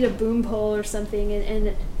 oh, I'll need a boom pole or something,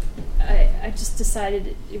 and I just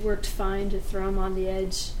decided it worked fine to throw them on the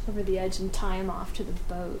edge, over the edge, and tie them off to the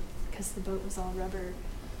boat, because the boat was all rubber.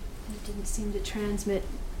 And it didn't seem to transmit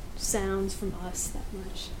sounds from us that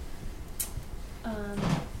much.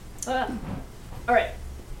 All right.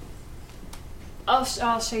 I'll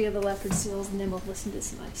show you the leopard seals, and then we'll listen to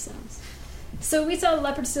some ice sounds. So we saw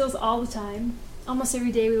leopard seals all the time, almost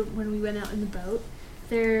every day when we went out in the boat.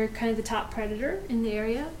 They're kind of the top predator in the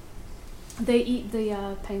area. They eat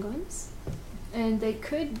the penguins, and they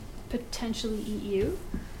could potentially eat you,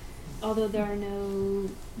 although there are no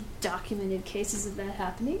documented cases of that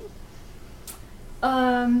happening.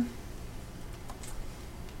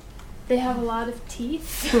 They have a lot of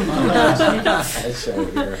teeth. I show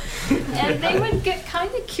it here. And they would get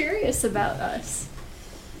kind of curious about us.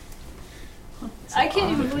 I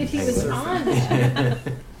can't even believe he was on that.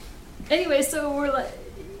 Anyway, so we're like,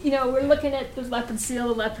 we're looking at the leopard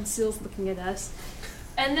seal's looking at us.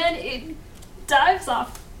 And then it dives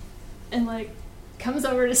off and comes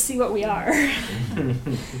over to see what we are. And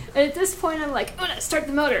at this point I'm like, oh, start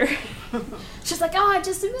the motor. She's like, oh,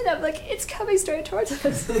 just a minute. I'm like, it's coming straight towards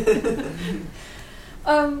us.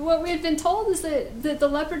 What we had been told is that the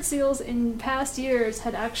leopard seals in past years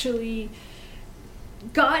had actually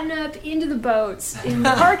gotten up into the boats in the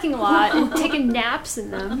parking lot and taken naps in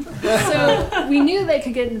them. So we knew they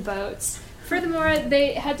could get in the boats. Furthermore,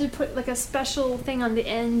 they had to put a special thing on the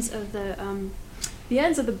ends of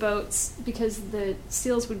the boats, because the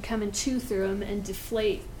seals would come and chew through them and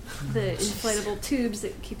deflate the inflatable tubes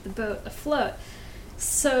that keep the boat afloat.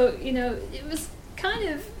 So, it was kind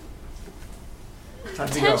of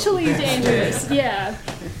potentially dangerous. Yeah.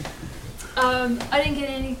 I didn't get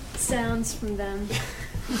any sounds from them.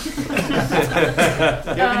 Do you have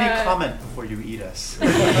any comment before you eat us?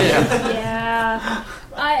 Yeah.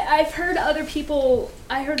 I've heard other people.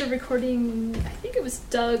 I heard a recording. I think it was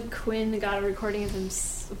Doug Quinn that got a recording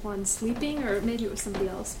of one sleeping, or maybe it was somebody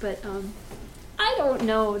else. But I don't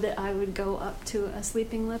know that I would go up to a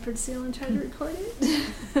sleeping leopard seal and try to record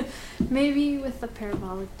it. Maybe with a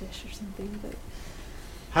parabolic dish or something. But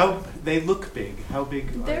How they look big? How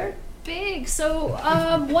big are they're they? big. So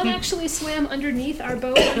one actually swam underneath our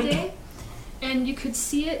boat one day, and you could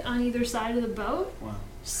see it on either side of the boat. Wow.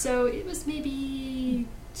 So it was maybe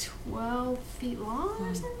 12 feet long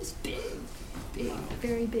or something. It was big,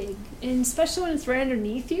 very big. And especially when it's right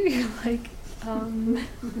underneath you, you're like,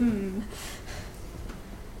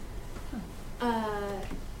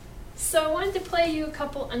 So I wanted to play you a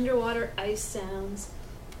couple underwater ice sounds.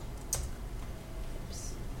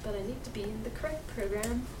 Oops. But I need to be in the correct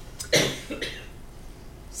program.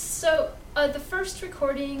 So the first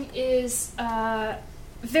recording is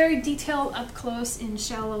very detailed up close in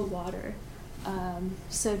shallow water.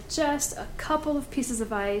 So just a couple of pieces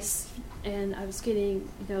of ice, and I was getting,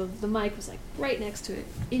 the mic was right next to it,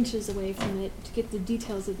 inches away from it, to get the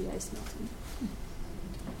details of the ice melting.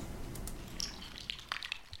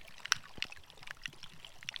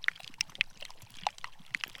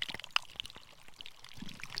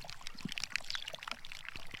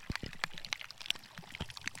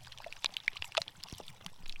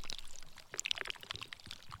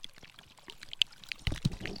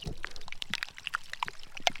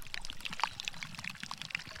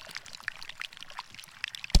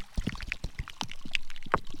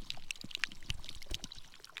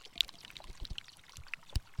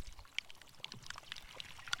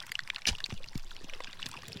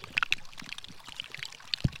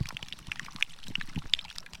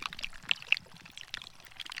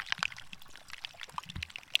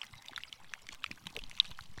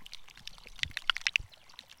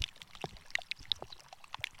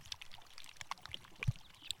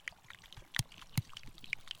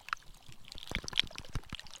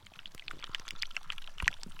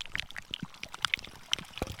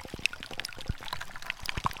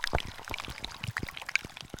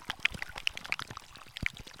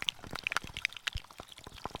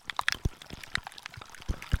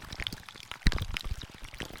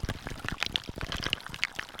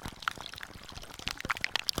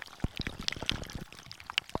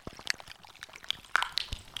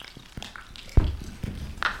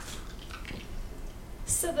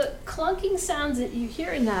 So the clunking sounds that you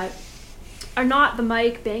hear in that are not the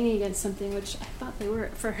mic banging against something, which I thought they were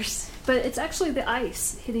at first, but it's actually the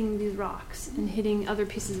ice hitting these rocks and hitting other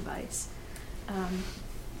pieces of ice,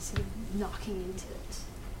 sort of knocking into it.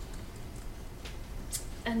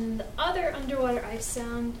 And then the other underwater ice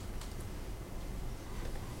sound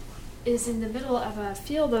is in the middle of a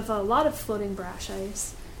field of a lot of floating brash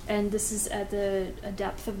ice, and this is at a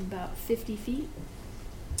depth of about 50 feet.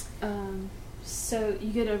 So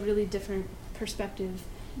you get a really different perspective.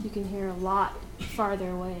 You can hear a lot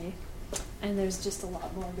farther away, and there's just a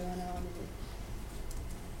lot more going on.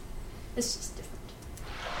 It's just different.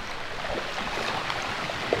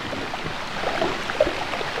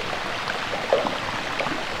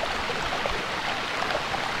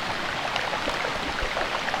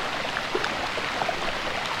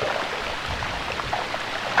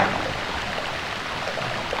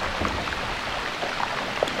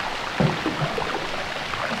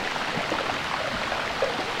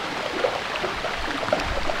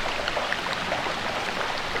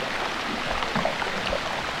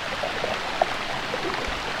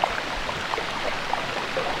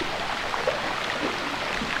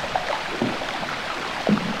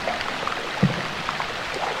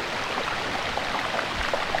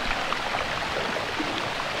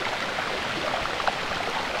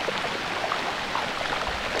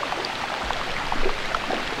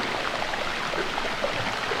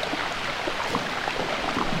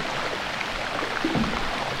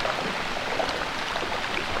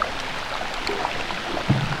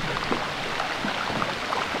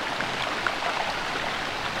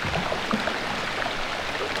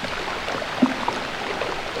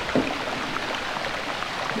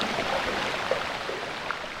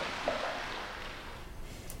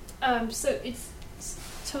 So it's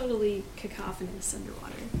totally cacophonous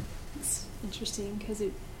underwater. It's interesting because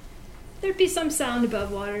there'd be some sound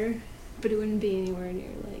above water, but it wouldn't be anywhere near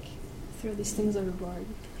like throw these things overboard. You'd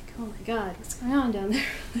be like, oh my god, what's going on down there?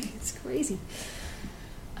 Like, it's crazy.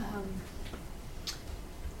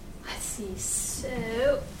 Let's see.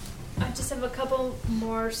 So I just have a couple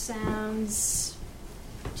more sounds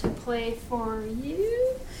to play for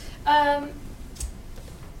you. I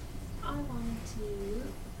want to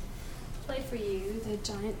play for you the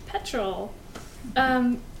giant petrel,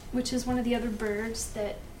 which is one of the other birds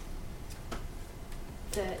that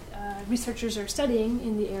researchers are studying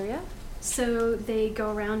in the area. So they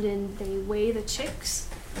go around and they weigh the chicks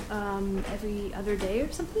every other day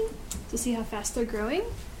or something to see how fast they're growing.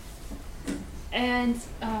 And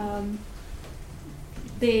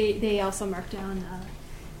they also mark down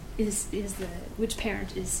which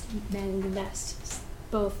parent is manning the nest.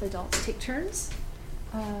 Both adults take turns.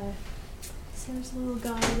 So there's a little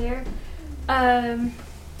guy there.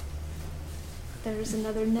 There's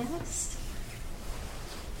another nest.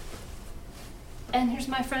 And here's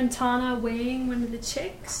my friend Tana weighing one of the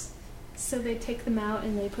chicks. So they take them out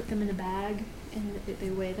and they put them in a bag and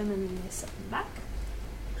they weigh them and then they set them back.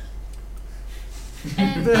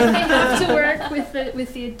 And if they have to work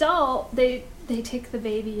with the adult, they take the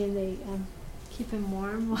baby and they keep him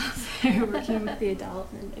warm while they're working with the adult,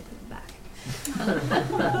 and then they put him back.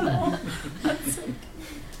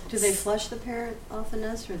 Do they flush the parent off the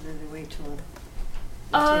nest, or do they wait till?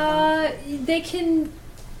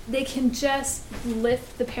 They can just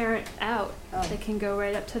lift the parent out. Oh. They can go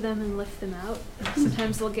right up to them and lift them out.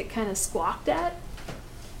 Sometimes they'll get kind of squawked at.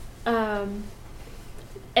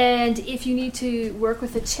 And if you need to work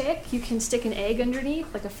with a chick, you can stick an egg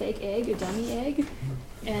underneath, like a fake egg, a dummy egg,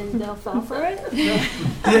 and they'll fall for it.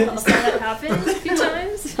 I saw that happen a few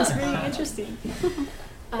times. It's really interesting.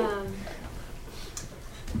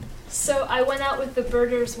 So I went out with the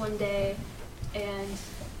birders one day, and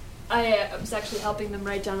I was actually helping them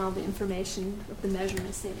write down all the information of the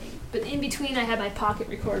measurements they made. But in between, I had my pocket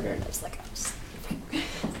recorder, and I was like,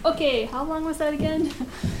 okay, how long was that again?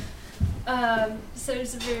 So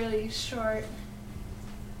it's a really short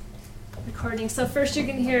recording. So first you're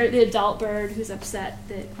going to hear the adult bird who's upset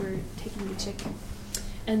that we're taking the chick.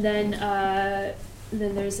 And then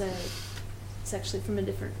there's it's actually from a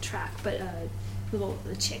different track, but a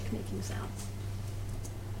chick making sounds.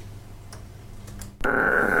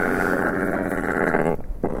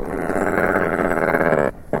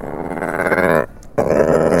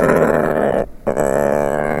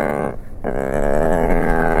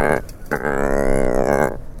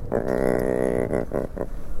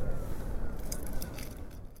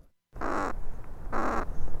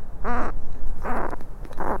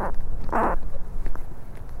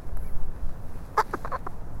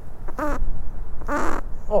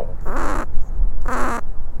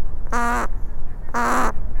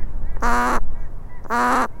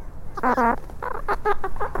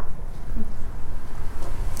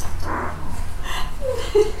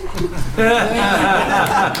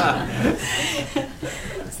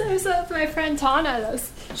 So I was up with my friend Tana.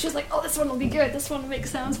 She was like, "Oh, this one will be good. This one will make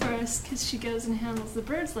sounds for us," because she goes and handles the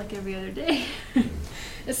birds like every other day.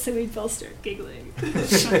 And so we'd both start giggling.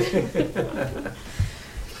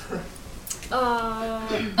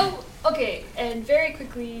 Oh, okay. And very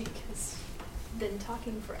quickly, because I've been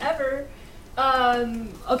talking forever.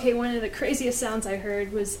 Okay, one of the craziest sounds I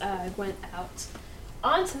heard was I went out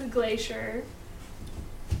onto the glacier,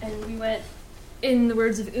 and we went, in the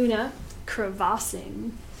words of Una,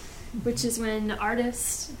 crevassing, which is when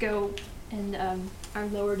artists go and are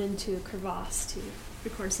lowered into a crevasse to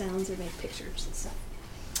record sounds or make pictures and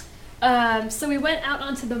stuff. So we went out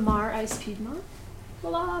onto the Mar Ice Piedmont,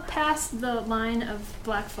 past the line of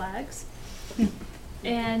black flags,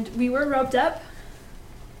 and we were roped up,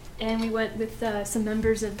 and we went with some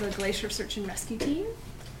members of the Glacier Search and Rescue Team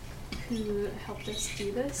who helped us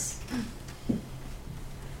do this.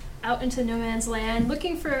 Out into no man's land,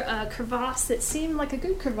 looking for a crevasse that seemed like a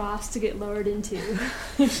good crevasse to get lowered into.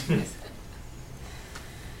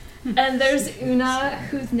 And there's Una,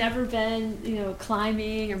 who's never been,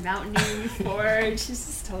 climbing or mountaineering before, and she's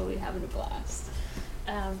just totally having a blast.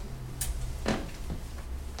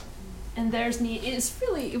 And there's me. It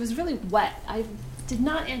was really wet. I did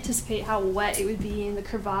not anticipate how wet it would be in the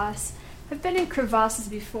crevasse. I've been in crevasses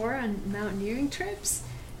before on mountaineering trips,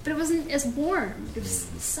 but it wasn't as warm. It was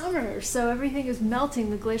summer, so everything was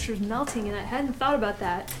melting. The glacier was melting, and I hadn't thought about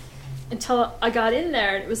that until I got in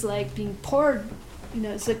there. And it was like being poured.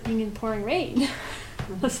 It's like being in pouring rain.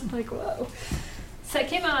 I was like, whoa. So I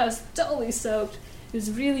came out. I was totally soaked. It was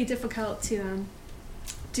really difficult to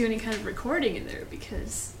do any kind of recording in there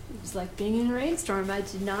because it was like being in a rainstorm. I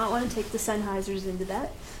did not want to take the Sennheisers into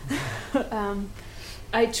that.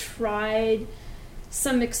 I tried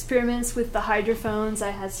some experiments with the hydrophones. I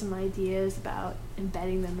had some ideas about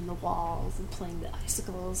embedding them in the walls and playing the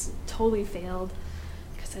icicles. It totally failed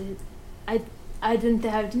because I didn't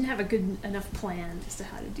have a good enough plan as to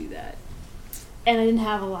how to do that, and I didn't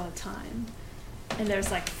have a lot of time. And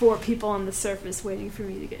there's like 4 people on the surface waiting for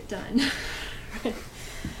me to get done.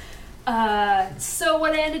 So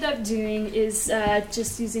what I ended up doing is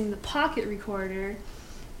just using the pocket recorder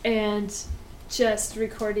and just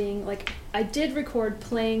recording, I did record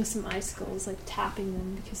playing some icicles, tapping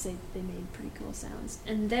them because they made pretty cool sounds.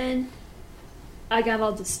 And then I got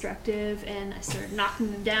all destructive and I started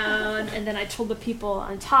knocking them down, and then I told the people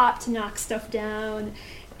on top to knock stuff down,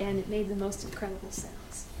 and it made the most incredible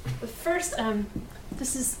sounds. But first,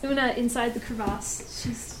 this is Una inside the crevasse.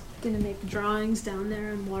 She's going to make drawings down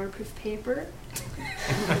there on waterproof paper.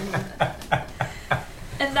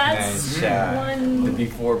 And that's The one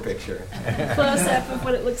before picture. close-up of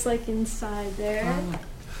what it looks like inside there.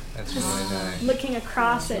 That's really nice. Looking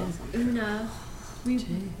across at Una, we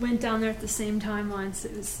went down there at the same time once.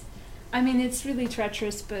 It's really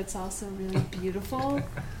treacherous, but it's also really beautiful.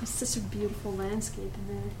 It's such a beautiful landscape in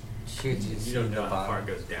there. You don't know how far it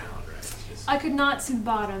goes down, right? It's just- I could not see the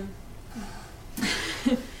bottom.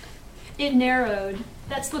 It narrowed.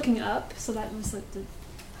 That's looking up, so that was looking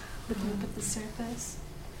up at the surface.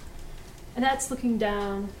 And that's looking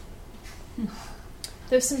down.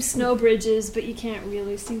 There's some snow bridges, but you can't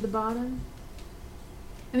really see the bottom.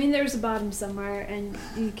 There's a bottom somewhere, and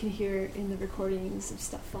you can hear in the recordings of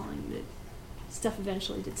stuff falling that stuff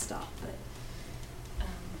eventually did stop. But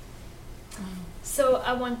so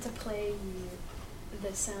I want to play you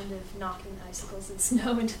the sound of knocking icicles and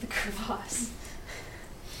snow into the crevasse.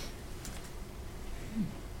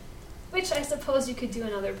 Which I suppose you could do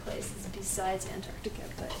in other places besides Antarctica,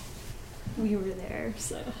 but we were there,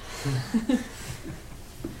 so.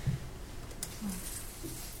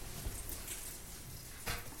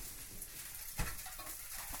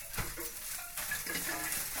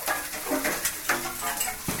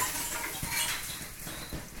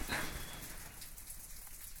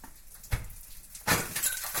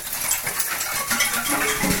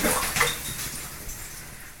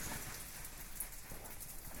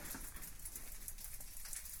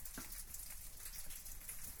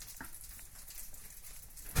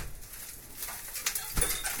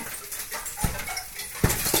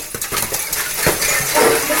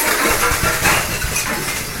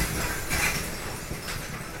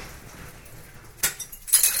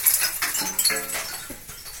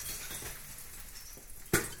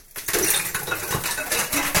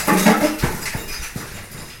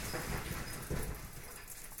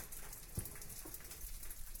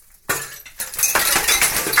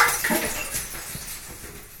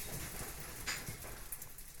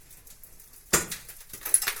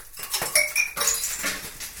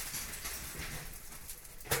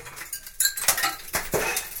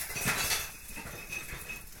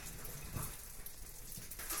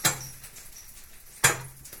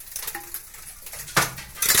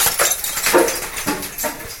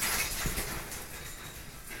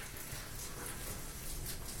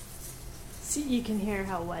 you can hear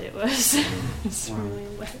how wet it was. It's Wow. really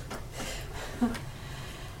wet.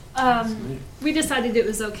 We decided it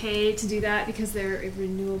was okay to do that because they're a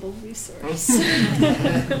renewable resource.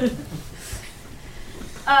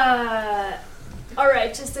 All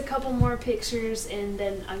right, just a couple more pictures, and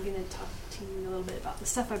then I'm gonna talk to you a little bit about the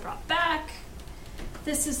stuff I brought back.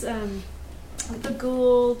 This is the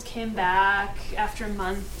Gould came back after a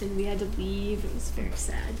month, and we had to leave. It was very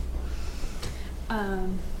sad.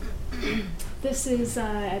 This is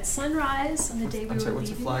at sunrise on the day we I'm were sorry, what's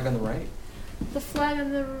the leaving. flag on the right? The flag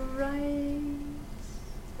on the right.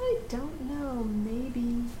 I don't know.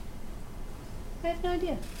 Maybe. I have no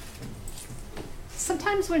idea.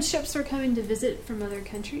 Sometimes when ships were coming to visit from other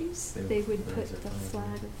countries, they would put the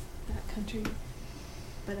flag of that country.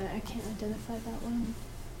 But I can't identify that one.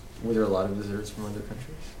 Were there a lot of visitors from other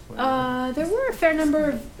countries? There were a fair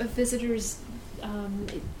number of visitors.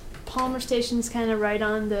 Palmer Station's kind of right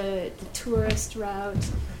on the tourist route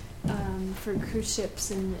for cruise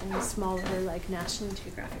ships and smaller like National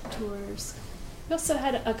Geographic tours. We also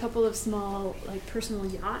had a couple of small like personal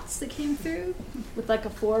yachts that came through with like a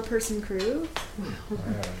 4-person crew.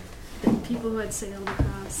 The people who had sailed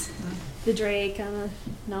across the Drake on a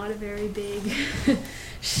not a very big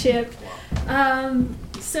ship.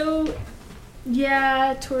 So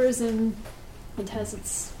yeah, tourism, it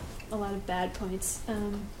has a lot of bad points.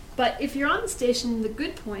 But if you're on the station, the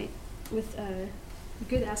good point with the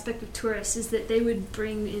good aspect of tourists is that they would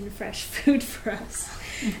bring in fresh food for us.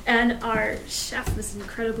 And our chef was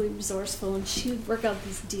incredibly resourceful, and she would work out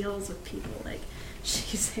these deals with people. Like,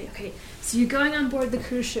 she'd say, okay, so you're going on board the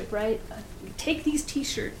cruise ship, right? Take these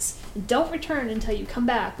T-shirts and don't return until you come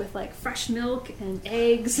back with like fresh milk and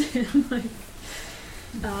eggs. And, like,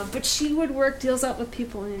 but she would work deals out with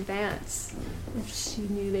people in advance. If she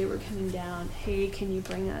knew they were coming down, hey, can you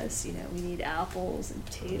bring us, we need apples and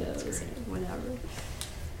potatoes or whatever.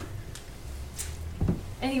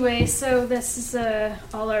 Anyway, so this is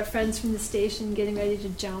all our friends from the station getting ready to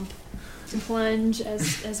jump, to plunge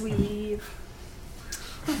as we leave.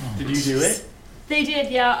 Did you do it? They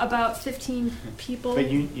did, yeah, about 15 people.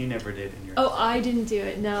 But you never did in your. Oh, I didn't do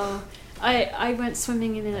it, no. I went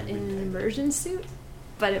swimming in an immersion suit,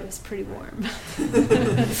 but it was pretty warm.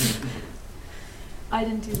 I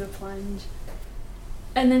didn't do the plunge.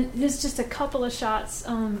 And then there's just a couple of shots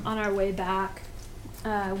on our way back.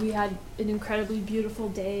 We had an incredibly beautiful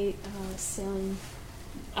day sailing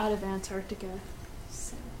out of Antarctica,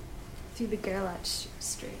 so through the Gerlach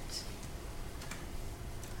Strait.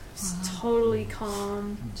 It's totally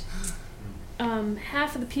calm.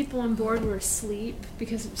 Half of the people on board were asleep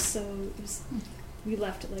because we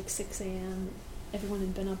left at like 6 a.m. Everyone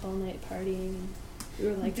had been up all night partying, and we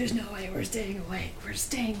were like, there's no way we're staying awake. We're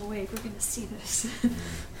staying awake. We're going to see this.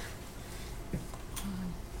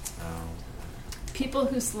 People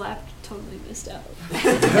who slept totally missed out.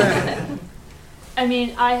 I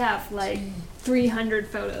mean, I have like 300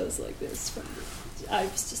 photos like this. I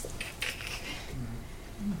was just like,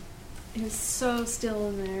 it was so still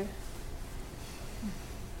in there.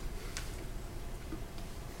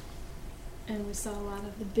 And we saw a lot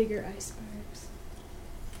of the bigger icebergs.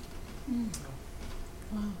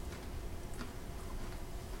 Wow.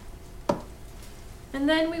 And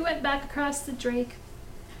then we went back across the Drake,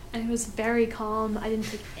 and it was very calm. I didn't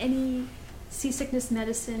take any seasickness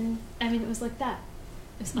medicine. I mean, it was like that.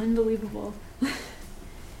 It was unbelievable.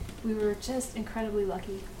 We were just incredibly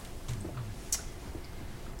lucky.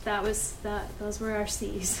 Those were our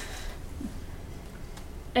seas.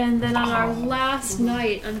 And then on our last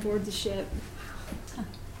night on board the ship,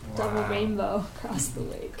 double rainbow across the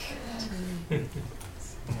lake. It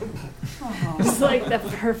was like the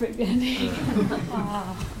perfect ending.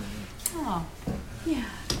 Yeah.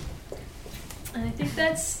 And I think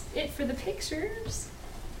that's it for the pictures.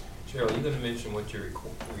 Cheryl, are you going to mention what your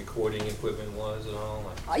recording equipment was and all?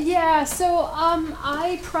 Yeah, so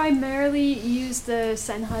I primarily used the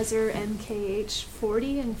Sennheiser MKH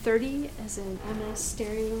 40 and 30 as an MS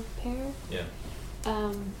stereo pair. Yeah.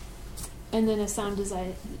 And then a sound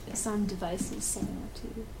device is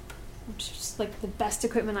 702, which is like the best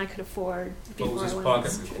equipment I could afford. What was this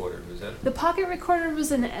pocket recorder? Was that? The pocket recorder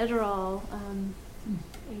was an Edirol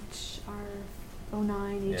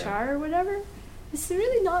HR09 HR or whatever. It's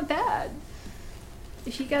really not bad.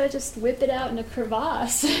 If you gotta just whip it out in a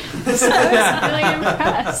crevasse. So I was really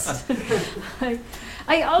impressed.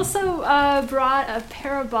 I also brought a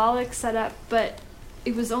parabolic setup, but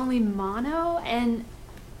it was only mono, and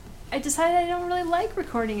I decided I don't really like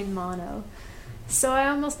recording in mono, so I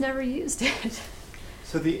almost never used it.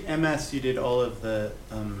 So the MS, you did all of the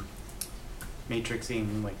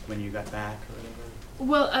matrixing, like when you got back or whatever?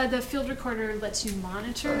 Well, the field recorder lets you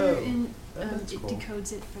monitor, Oh, and that's it cool.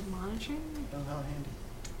 decodes it for monitoring. Oh, how handy.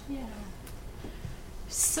 Yeah.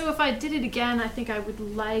 So if I did it again, I think I would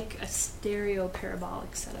like a stereo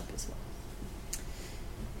parabolic setup as well,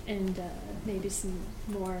 and maybe some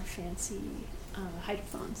more fancy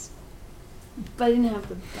hydrophones. But I didn't have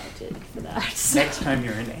the budget for that. So Next time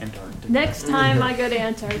you're in Antarctica. next time I go to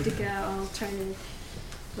Antarctica, I'll try to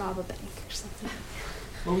rob a bank or something.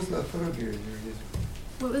 What was that photo gear you were using?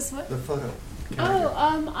 What was what? The photo.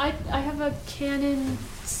 I have a Canon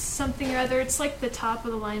something or other. It's like the top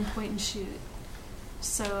of the line point and shoot.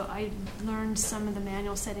 So I learned some of the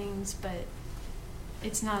manual settings, but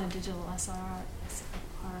it's not a digital SLR.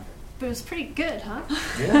 But it was pretty good, huh?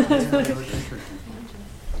 Yeah.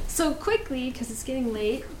 So quickly, because it's getting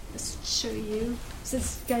late, let's show you. Is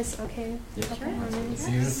this guys okay? Yeah. Couple Sure. more minutes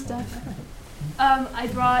Beautiful. stuff. I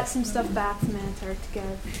brought some stuff back from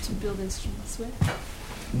Antarctica to build instruments with.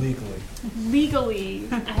 Legally,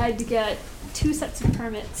 I had to get 2 sets of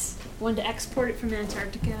permits. One to export it from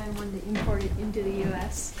Antarctica and one to import it into the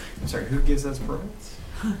U.S. I'm sorry, who gives us permits?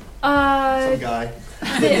 Some guy.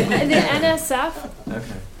 The NSF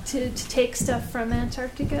Okay. to take stuff from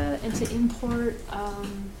Antarctica and to import.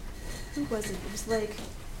 Who was it? It was like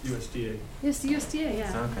USDA. it's the USDA,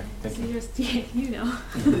 yeah. Okay, It's thank the you. USDA, you know.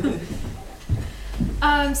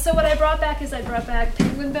 So what I brought back is I brought back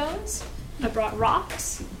penguin bones, I brought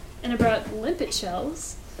rocks, and I brought limpet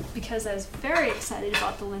shells because I was very excited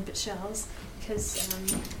about the limpet shells because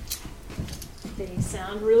they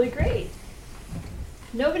sound really great.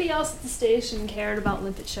 Nobody else at the station cared about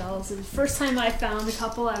limpet shells. And the first time I found a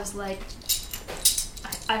couple, I was like,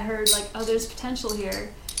 I heard like, oh, there's potential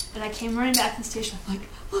here. And I came running back to the station. I'm like,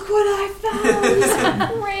 look what I found! This is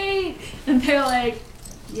great! And they're like,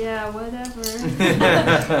 yeah, whatever.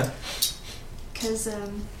 Because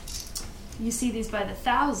you see these by the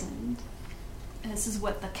thousand. And this is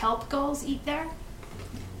what the kelp gulls eat there.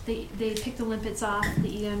 They pick the limpets off, they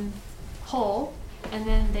eat them whole, and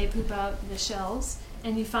then they poop out the shells.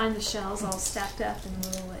 And you find the shells all stacked up in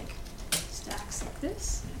little like stacks like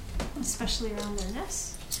this, especially around their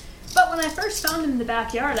nests. But when I first found them in the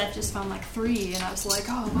backyard, I just found like 3, and I was like,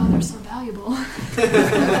 oh, wow, they're so valuable.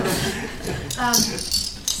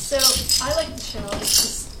 So I like the shells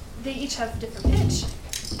because they each have a different pitch,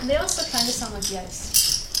 and they also kind of sound like the ice.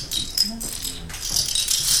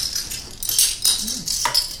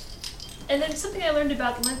 And then something I learned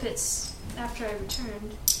about limpets after I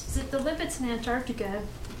returned is that the limpets in Antarctica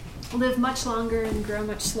live much longer and grow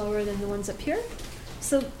much slower than the ones up here.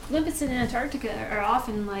 So limpets in Antarctica are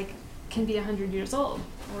often like can be 100 years old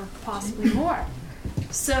or possibly more.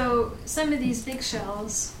 So some of these big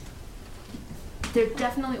shells, they're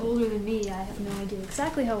definitely older than me. I have no idea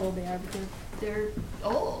exactly how old they are, but they're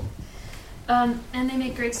old. And they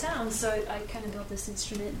make great sounds, so I kind of built this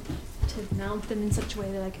instrument to mount them in such a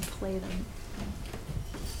way that I could play them.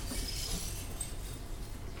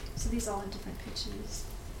 So these all have different pitches.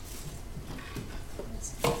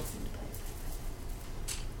 That's fun to play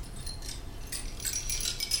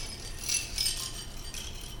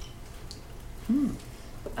with.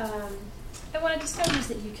 And what I discovered is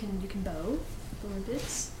that you can bow the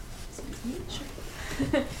limpets. Excuse me, sure.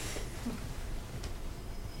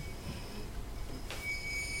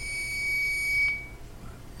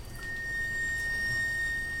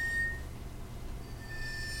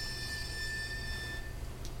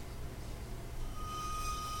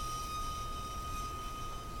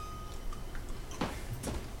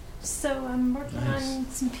 So I'm working on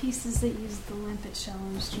some pieces that use the limpet shell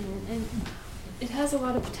instrument, and it has a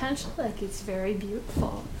lot of potential. Like, it's very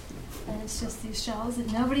beautiful, and it's just these shells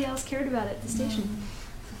that nobody else cared about at the station.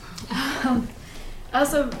 I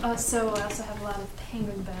also have a lot of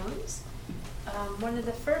penguin bones. One of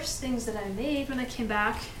the first things that I made when I came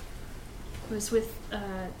back was with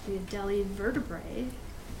the Adelie vertebrae.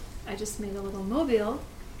 I just made a little mobile,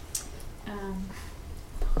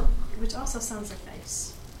 which also sounds like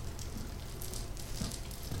ice.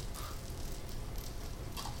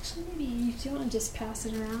 Actually, maybe you do want to just pass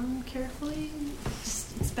it around carefully.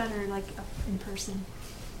 It's better like up in person.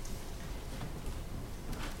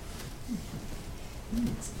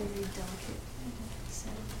 It's very delicate. So,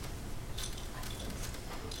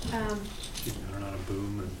 Keeping it on a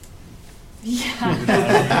boom and yeah.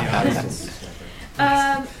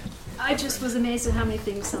 I just was amazed at how many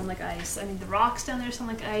things sound like ice. I mean, the rocks down there sound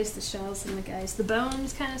like ice. The shells sound like ice. The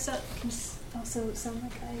bones kind of can also sound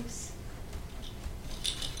like ice.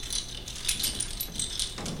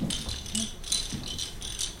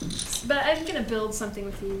 But I'm going to build something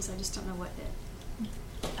with these. I just don't know what yet.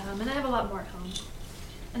 And I have a lot more at home.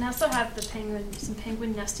 And I also have some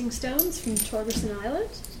penguin nesting stones from Torgerson Island.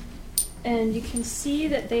 And you can see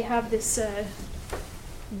that they have this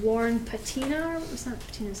worn patina. It's not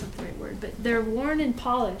patina, it's not the right word, but they're worn and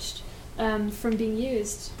polished from being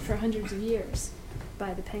used for hundreds of years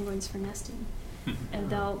by the penguins for nesting. And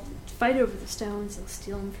they'll fight over the stones, they'll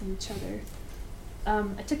steal them from each other.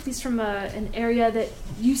 I took these from an area that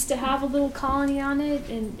used to have a little colony on it,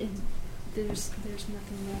 and there's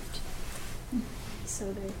nothing left.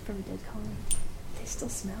 So they're from a dead colony. They still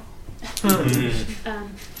smell.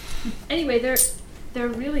 Anyway, they're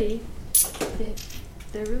really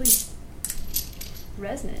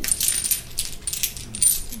resonant.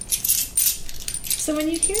 So when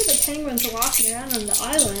you hear the penguins walking around on the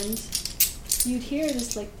island, you'd hear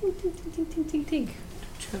this like ting ting ting ting ting ting ting. Did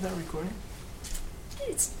you have that recording?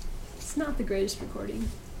 It's not the greatest recording.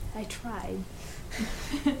 I tried.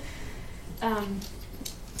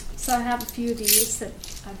 So I have a few of these that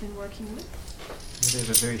I've been working with. They have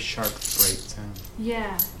a very sharp, bright sound.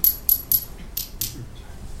 Yeah.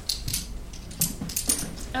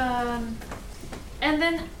 And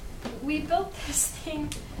then we built this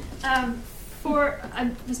thing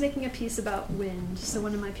I was making a piece about wind. So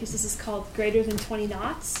one of my pieces is called Greater Than 20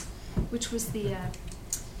 Knots, which was the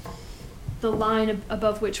line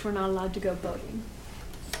above which we're not allowed to go boating.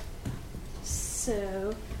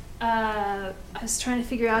 So I was trying to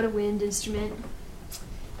figure out a wind instrument.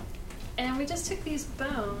 And we just took these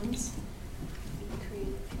bones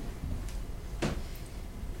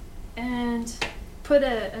and put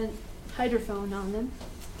a hydrophone on them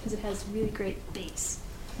because it has really great bass.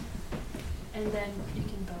 And then you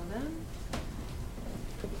can bow them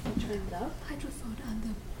and turn it up. Hydrophone on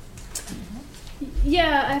them.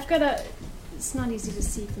 Yeah, I've got it's not easy to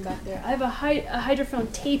see from back there. I have a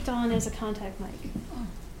hydrophone taped on as a contact mic. Oh.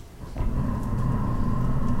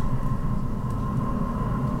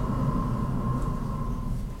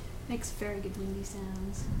 Makes very good windy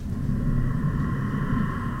sounds.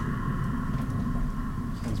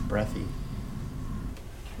 Sounds breathy.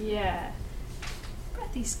 Yeah.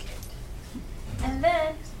 Breathy's good. And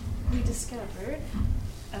then we discovered,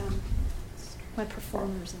 my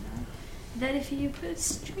performers and I, that if you put a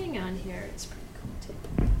string on here, it's pretty cool too.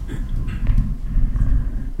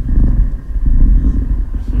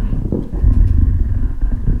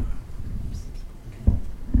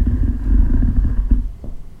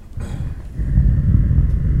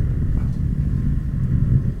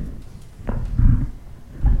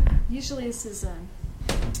 Usually this is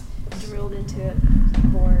drilled into it,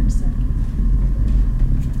 boards.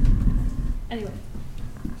 Anyway,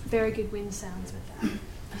 very good wind sounds with that.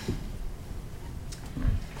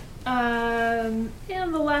 And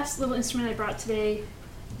the last little instrument I brought today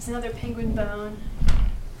is another penguin bone,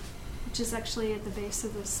 which is actually at the base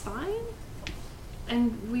of the spine.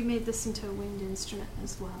 And we made this into a wind instrument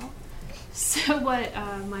as well. So what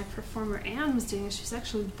my performer Anne was doing is she's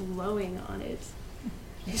actually blowing on it.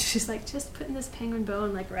 And she's like, just putting this penguin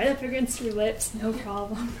bone like right up against your lips, no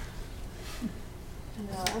problem. I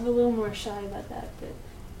know, I'm a little more shy about that, but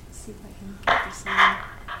let's see if I can get this on.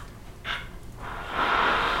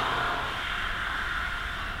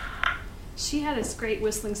 She had this great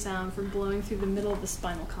whistling sound from blowing through the middle of the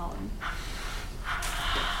spinal column.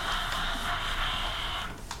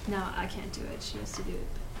 No, I can't do it. She has to do it.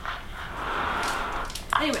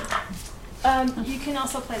 Anyway, you can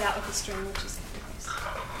also play that with a string, which is kind of nice.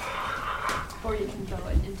 Or you can bow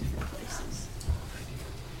it in different places.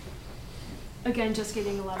 Again, just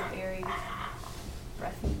getting a lot of airy,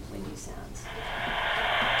 breathy, windy sounds.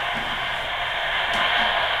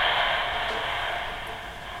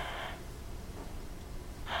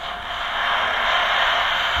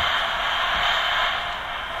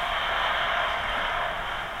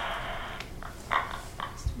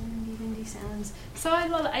 Just windy sounds. So I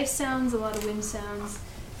have a lot of ice sounds, a lot of wind sounds.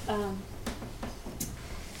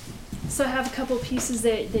 So I have a couple pieces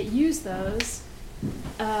that use those.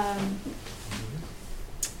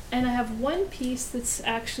 And I have one piece that's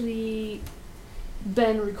actually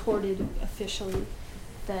been recorded officially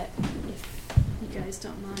that, if you guys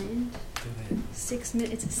don't mind, 6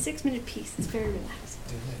 minutes. It's a 6-minute piece. It's very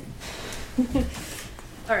relaxing.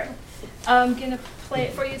 All right. I'm going to play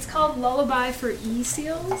it for you. It's called Lullaby for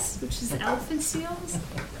E-Seals, which is elephant seals.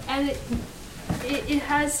 And it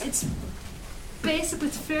has, it's basically,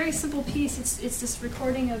 it's a very simple piece. It's this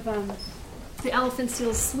recording of the elephant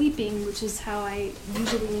seals sleeping, which is how I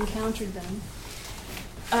usually encountered them.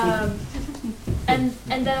 And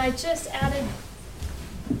then I just added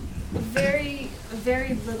very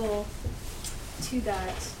little to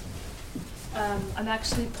that. I'm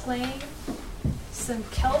actually playing some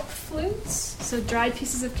kelp flutes, so dried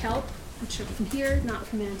pieces of kelp, which are from here, not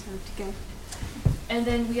from Antarctica. And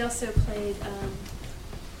then we also played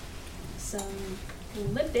some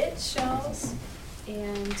limpet shells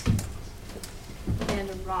and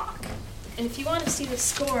a rock. And if you want to see the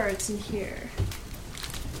score, it's in here.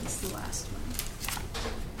 It's the last one.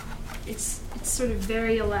 It's sort of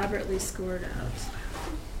very elaborately scored out.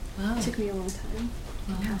 Wow. It took me a long time.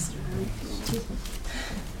 I'll pass it around if you want.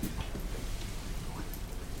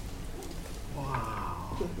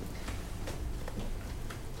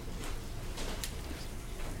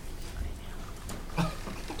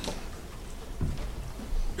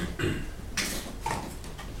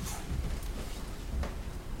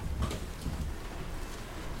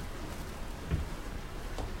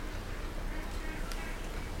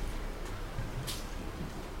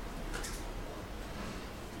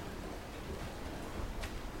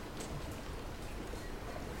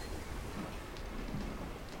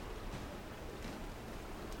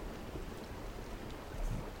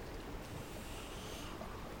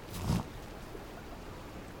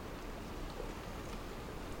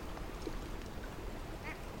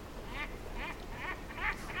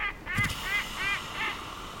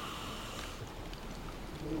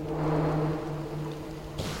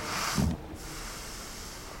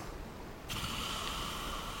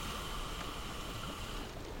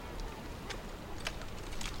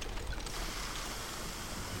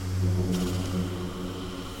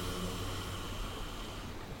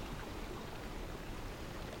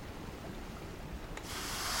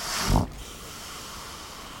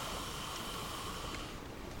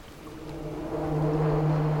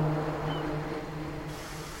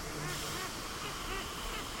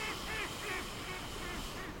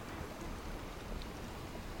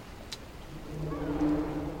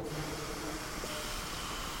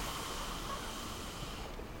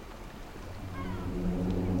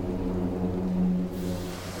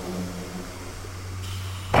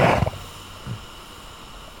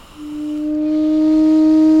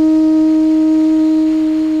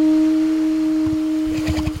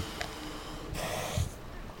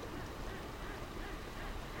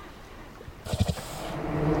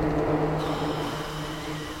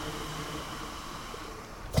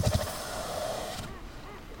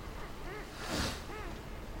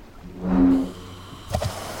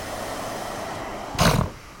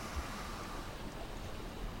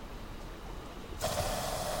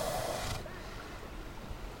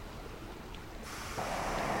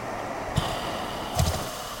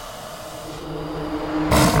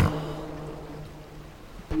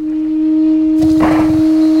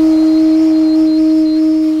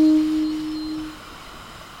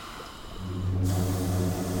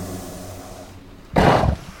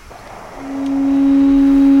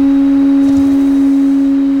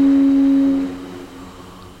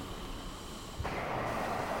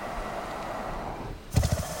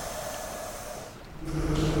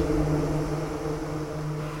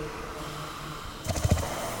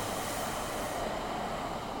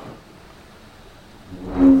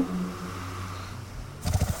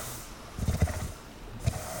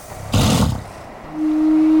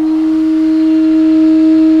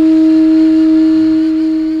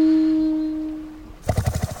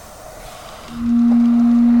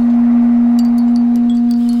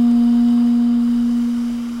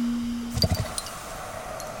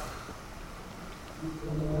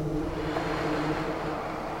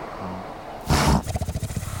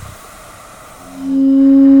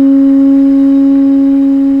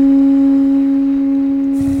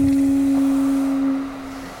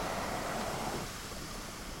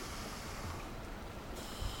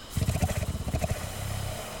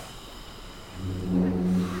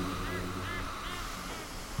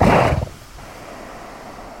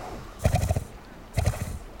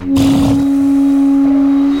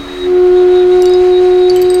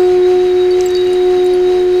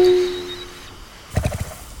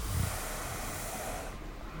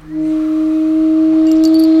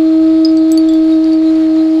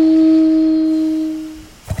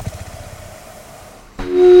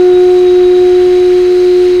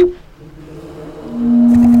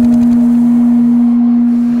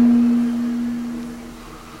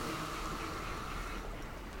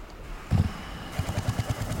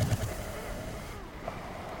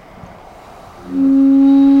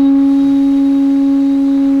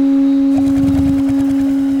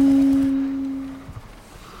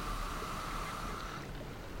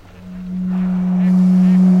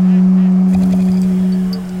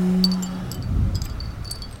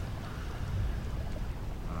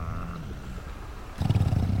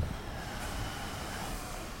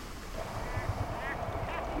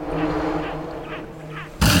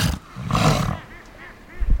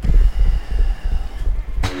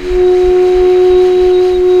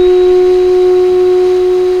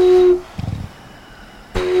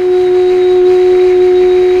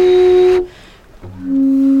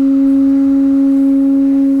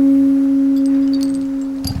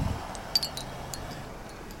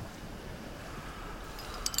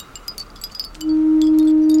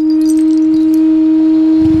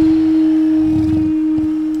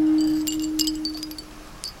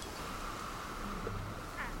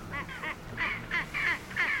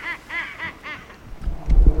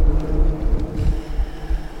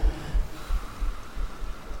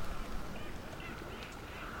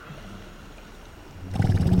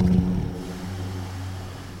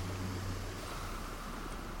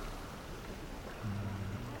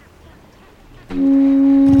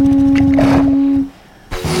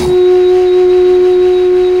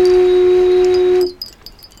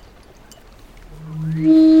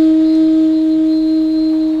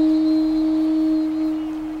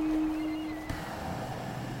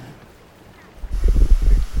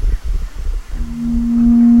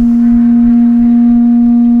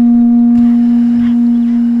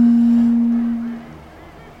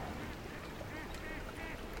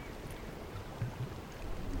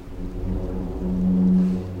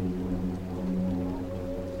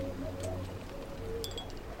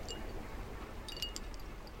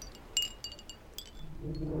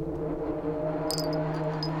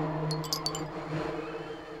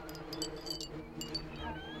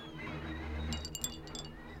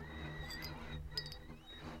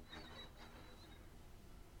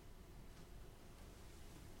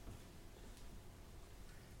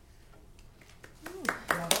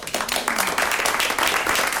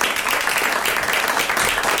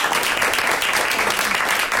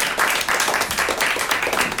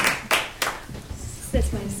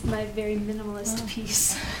 That's my very minimalist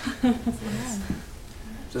piece.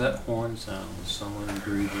 So that horn sound was someone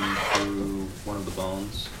breathing through one of the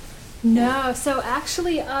bones? No, so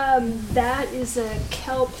actually, that is a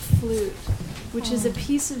kelp flute, which is a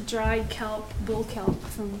piece of dried kelp, bull kelp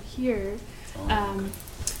from here.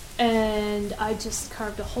 And I just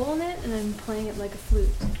carved a hole in it, and I'm playing it like a flute.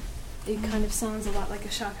 It kind of sounds a lot like a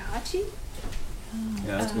shakuhachi.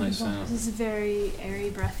 Yeah, that's a nice sound. This is a very airy,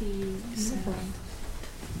 breathy sound.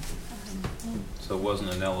 So it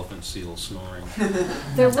wasn't an elephant seal snoring.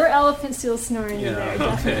 There were elephant seals snoring in Yeah, there, okay.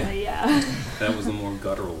 definitely, yeah. That was the more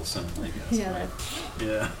guttural sound, I guess. Yeah, right?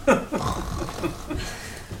 Yeah.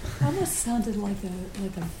 Almost sounded like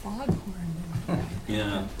a foghorn.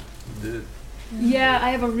 Yeah. The- Yeah, I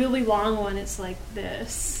have a really long one. It's like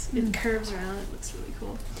this. It curves around. It looks really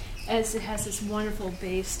cool. As it has this wonderful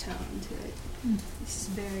bass tone to it. This is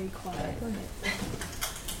very quiet.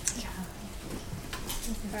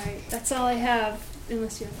 Alright, that's all I have,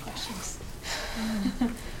 unless you have questions.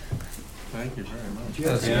 Thank you very much.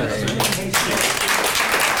 Yes, yes.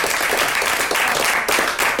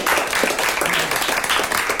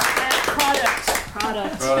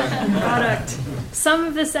 Product. Some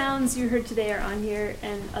of the sounds you heard today are on here,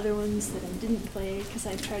 and other ones that I didn't play because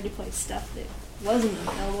I tried to play stuff that wasn't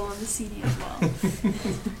available on the CD as well.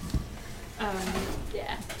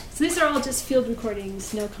 Yeah. So these are all just field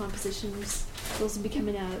recordings, no compositions. Those will be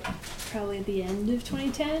coming out probably at the end of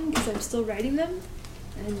 2010 because I'm still writing them,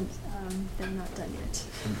 and they're not done yet.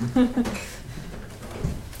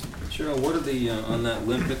 Cheryl, what are the, on that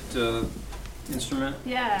limpet instrument,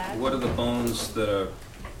 Yeah. what are the bones that are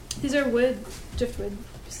These are wood, driftwood.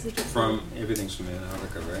 This is the driftwood. from, everything's from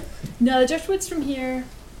Antarctica, right? No, the driftwood's from here.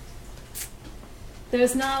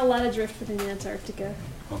 There's not a lot of driftwood in Antarctica.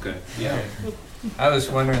 Okay. Yeah. I was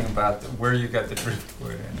wondering about where you got the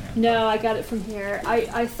driftwood in there. No, I got it from here.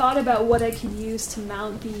 I thought about what I could use to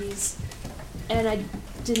mount these, and I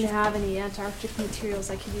didn't have any Antarctic materials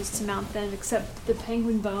I could use to mount them except the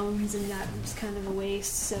penguin bones, and that was kind of a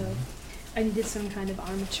waste, so I needed some kind of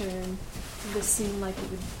armature, and this seemed like it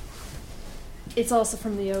would... It's also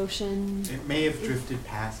from the ocean. It may have drifted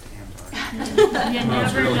past Antarctica. You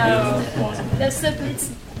never know. It's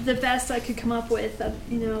the best I could come up with.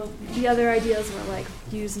 You know, the other ideas were like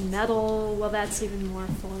use metal. Well, that's even more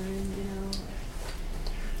foreign. You know.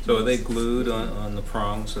 So are they glued on the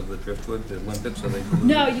prongs of the driftwood, the limpets? Are they glued?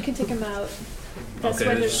 No, you can take them out. That's Okay,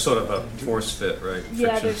 why there's there's sort of a force fit, right?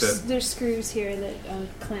 yeah, Friction fit. there's screws here that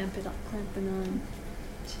clamp it on.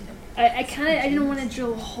 I didn't want to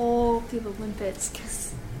drill a hole through the limpets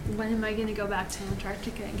because when am I going to go back to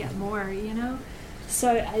Antarctica and get more, you know? So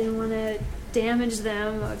I didn't want to damage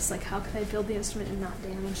them. I was like, how could I build the instrument and not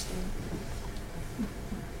damage them?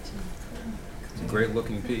 It's a great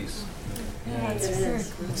looking piece. Yeah,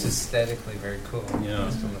 it's aesthetically very cool. Yeah.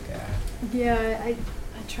 Just to look at. Yeah, I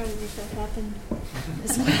try to make that happen.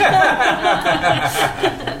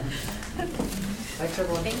 Thanks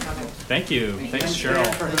everyone for coming. Thank you. Thanks, Cheryl.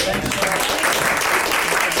 Thanks.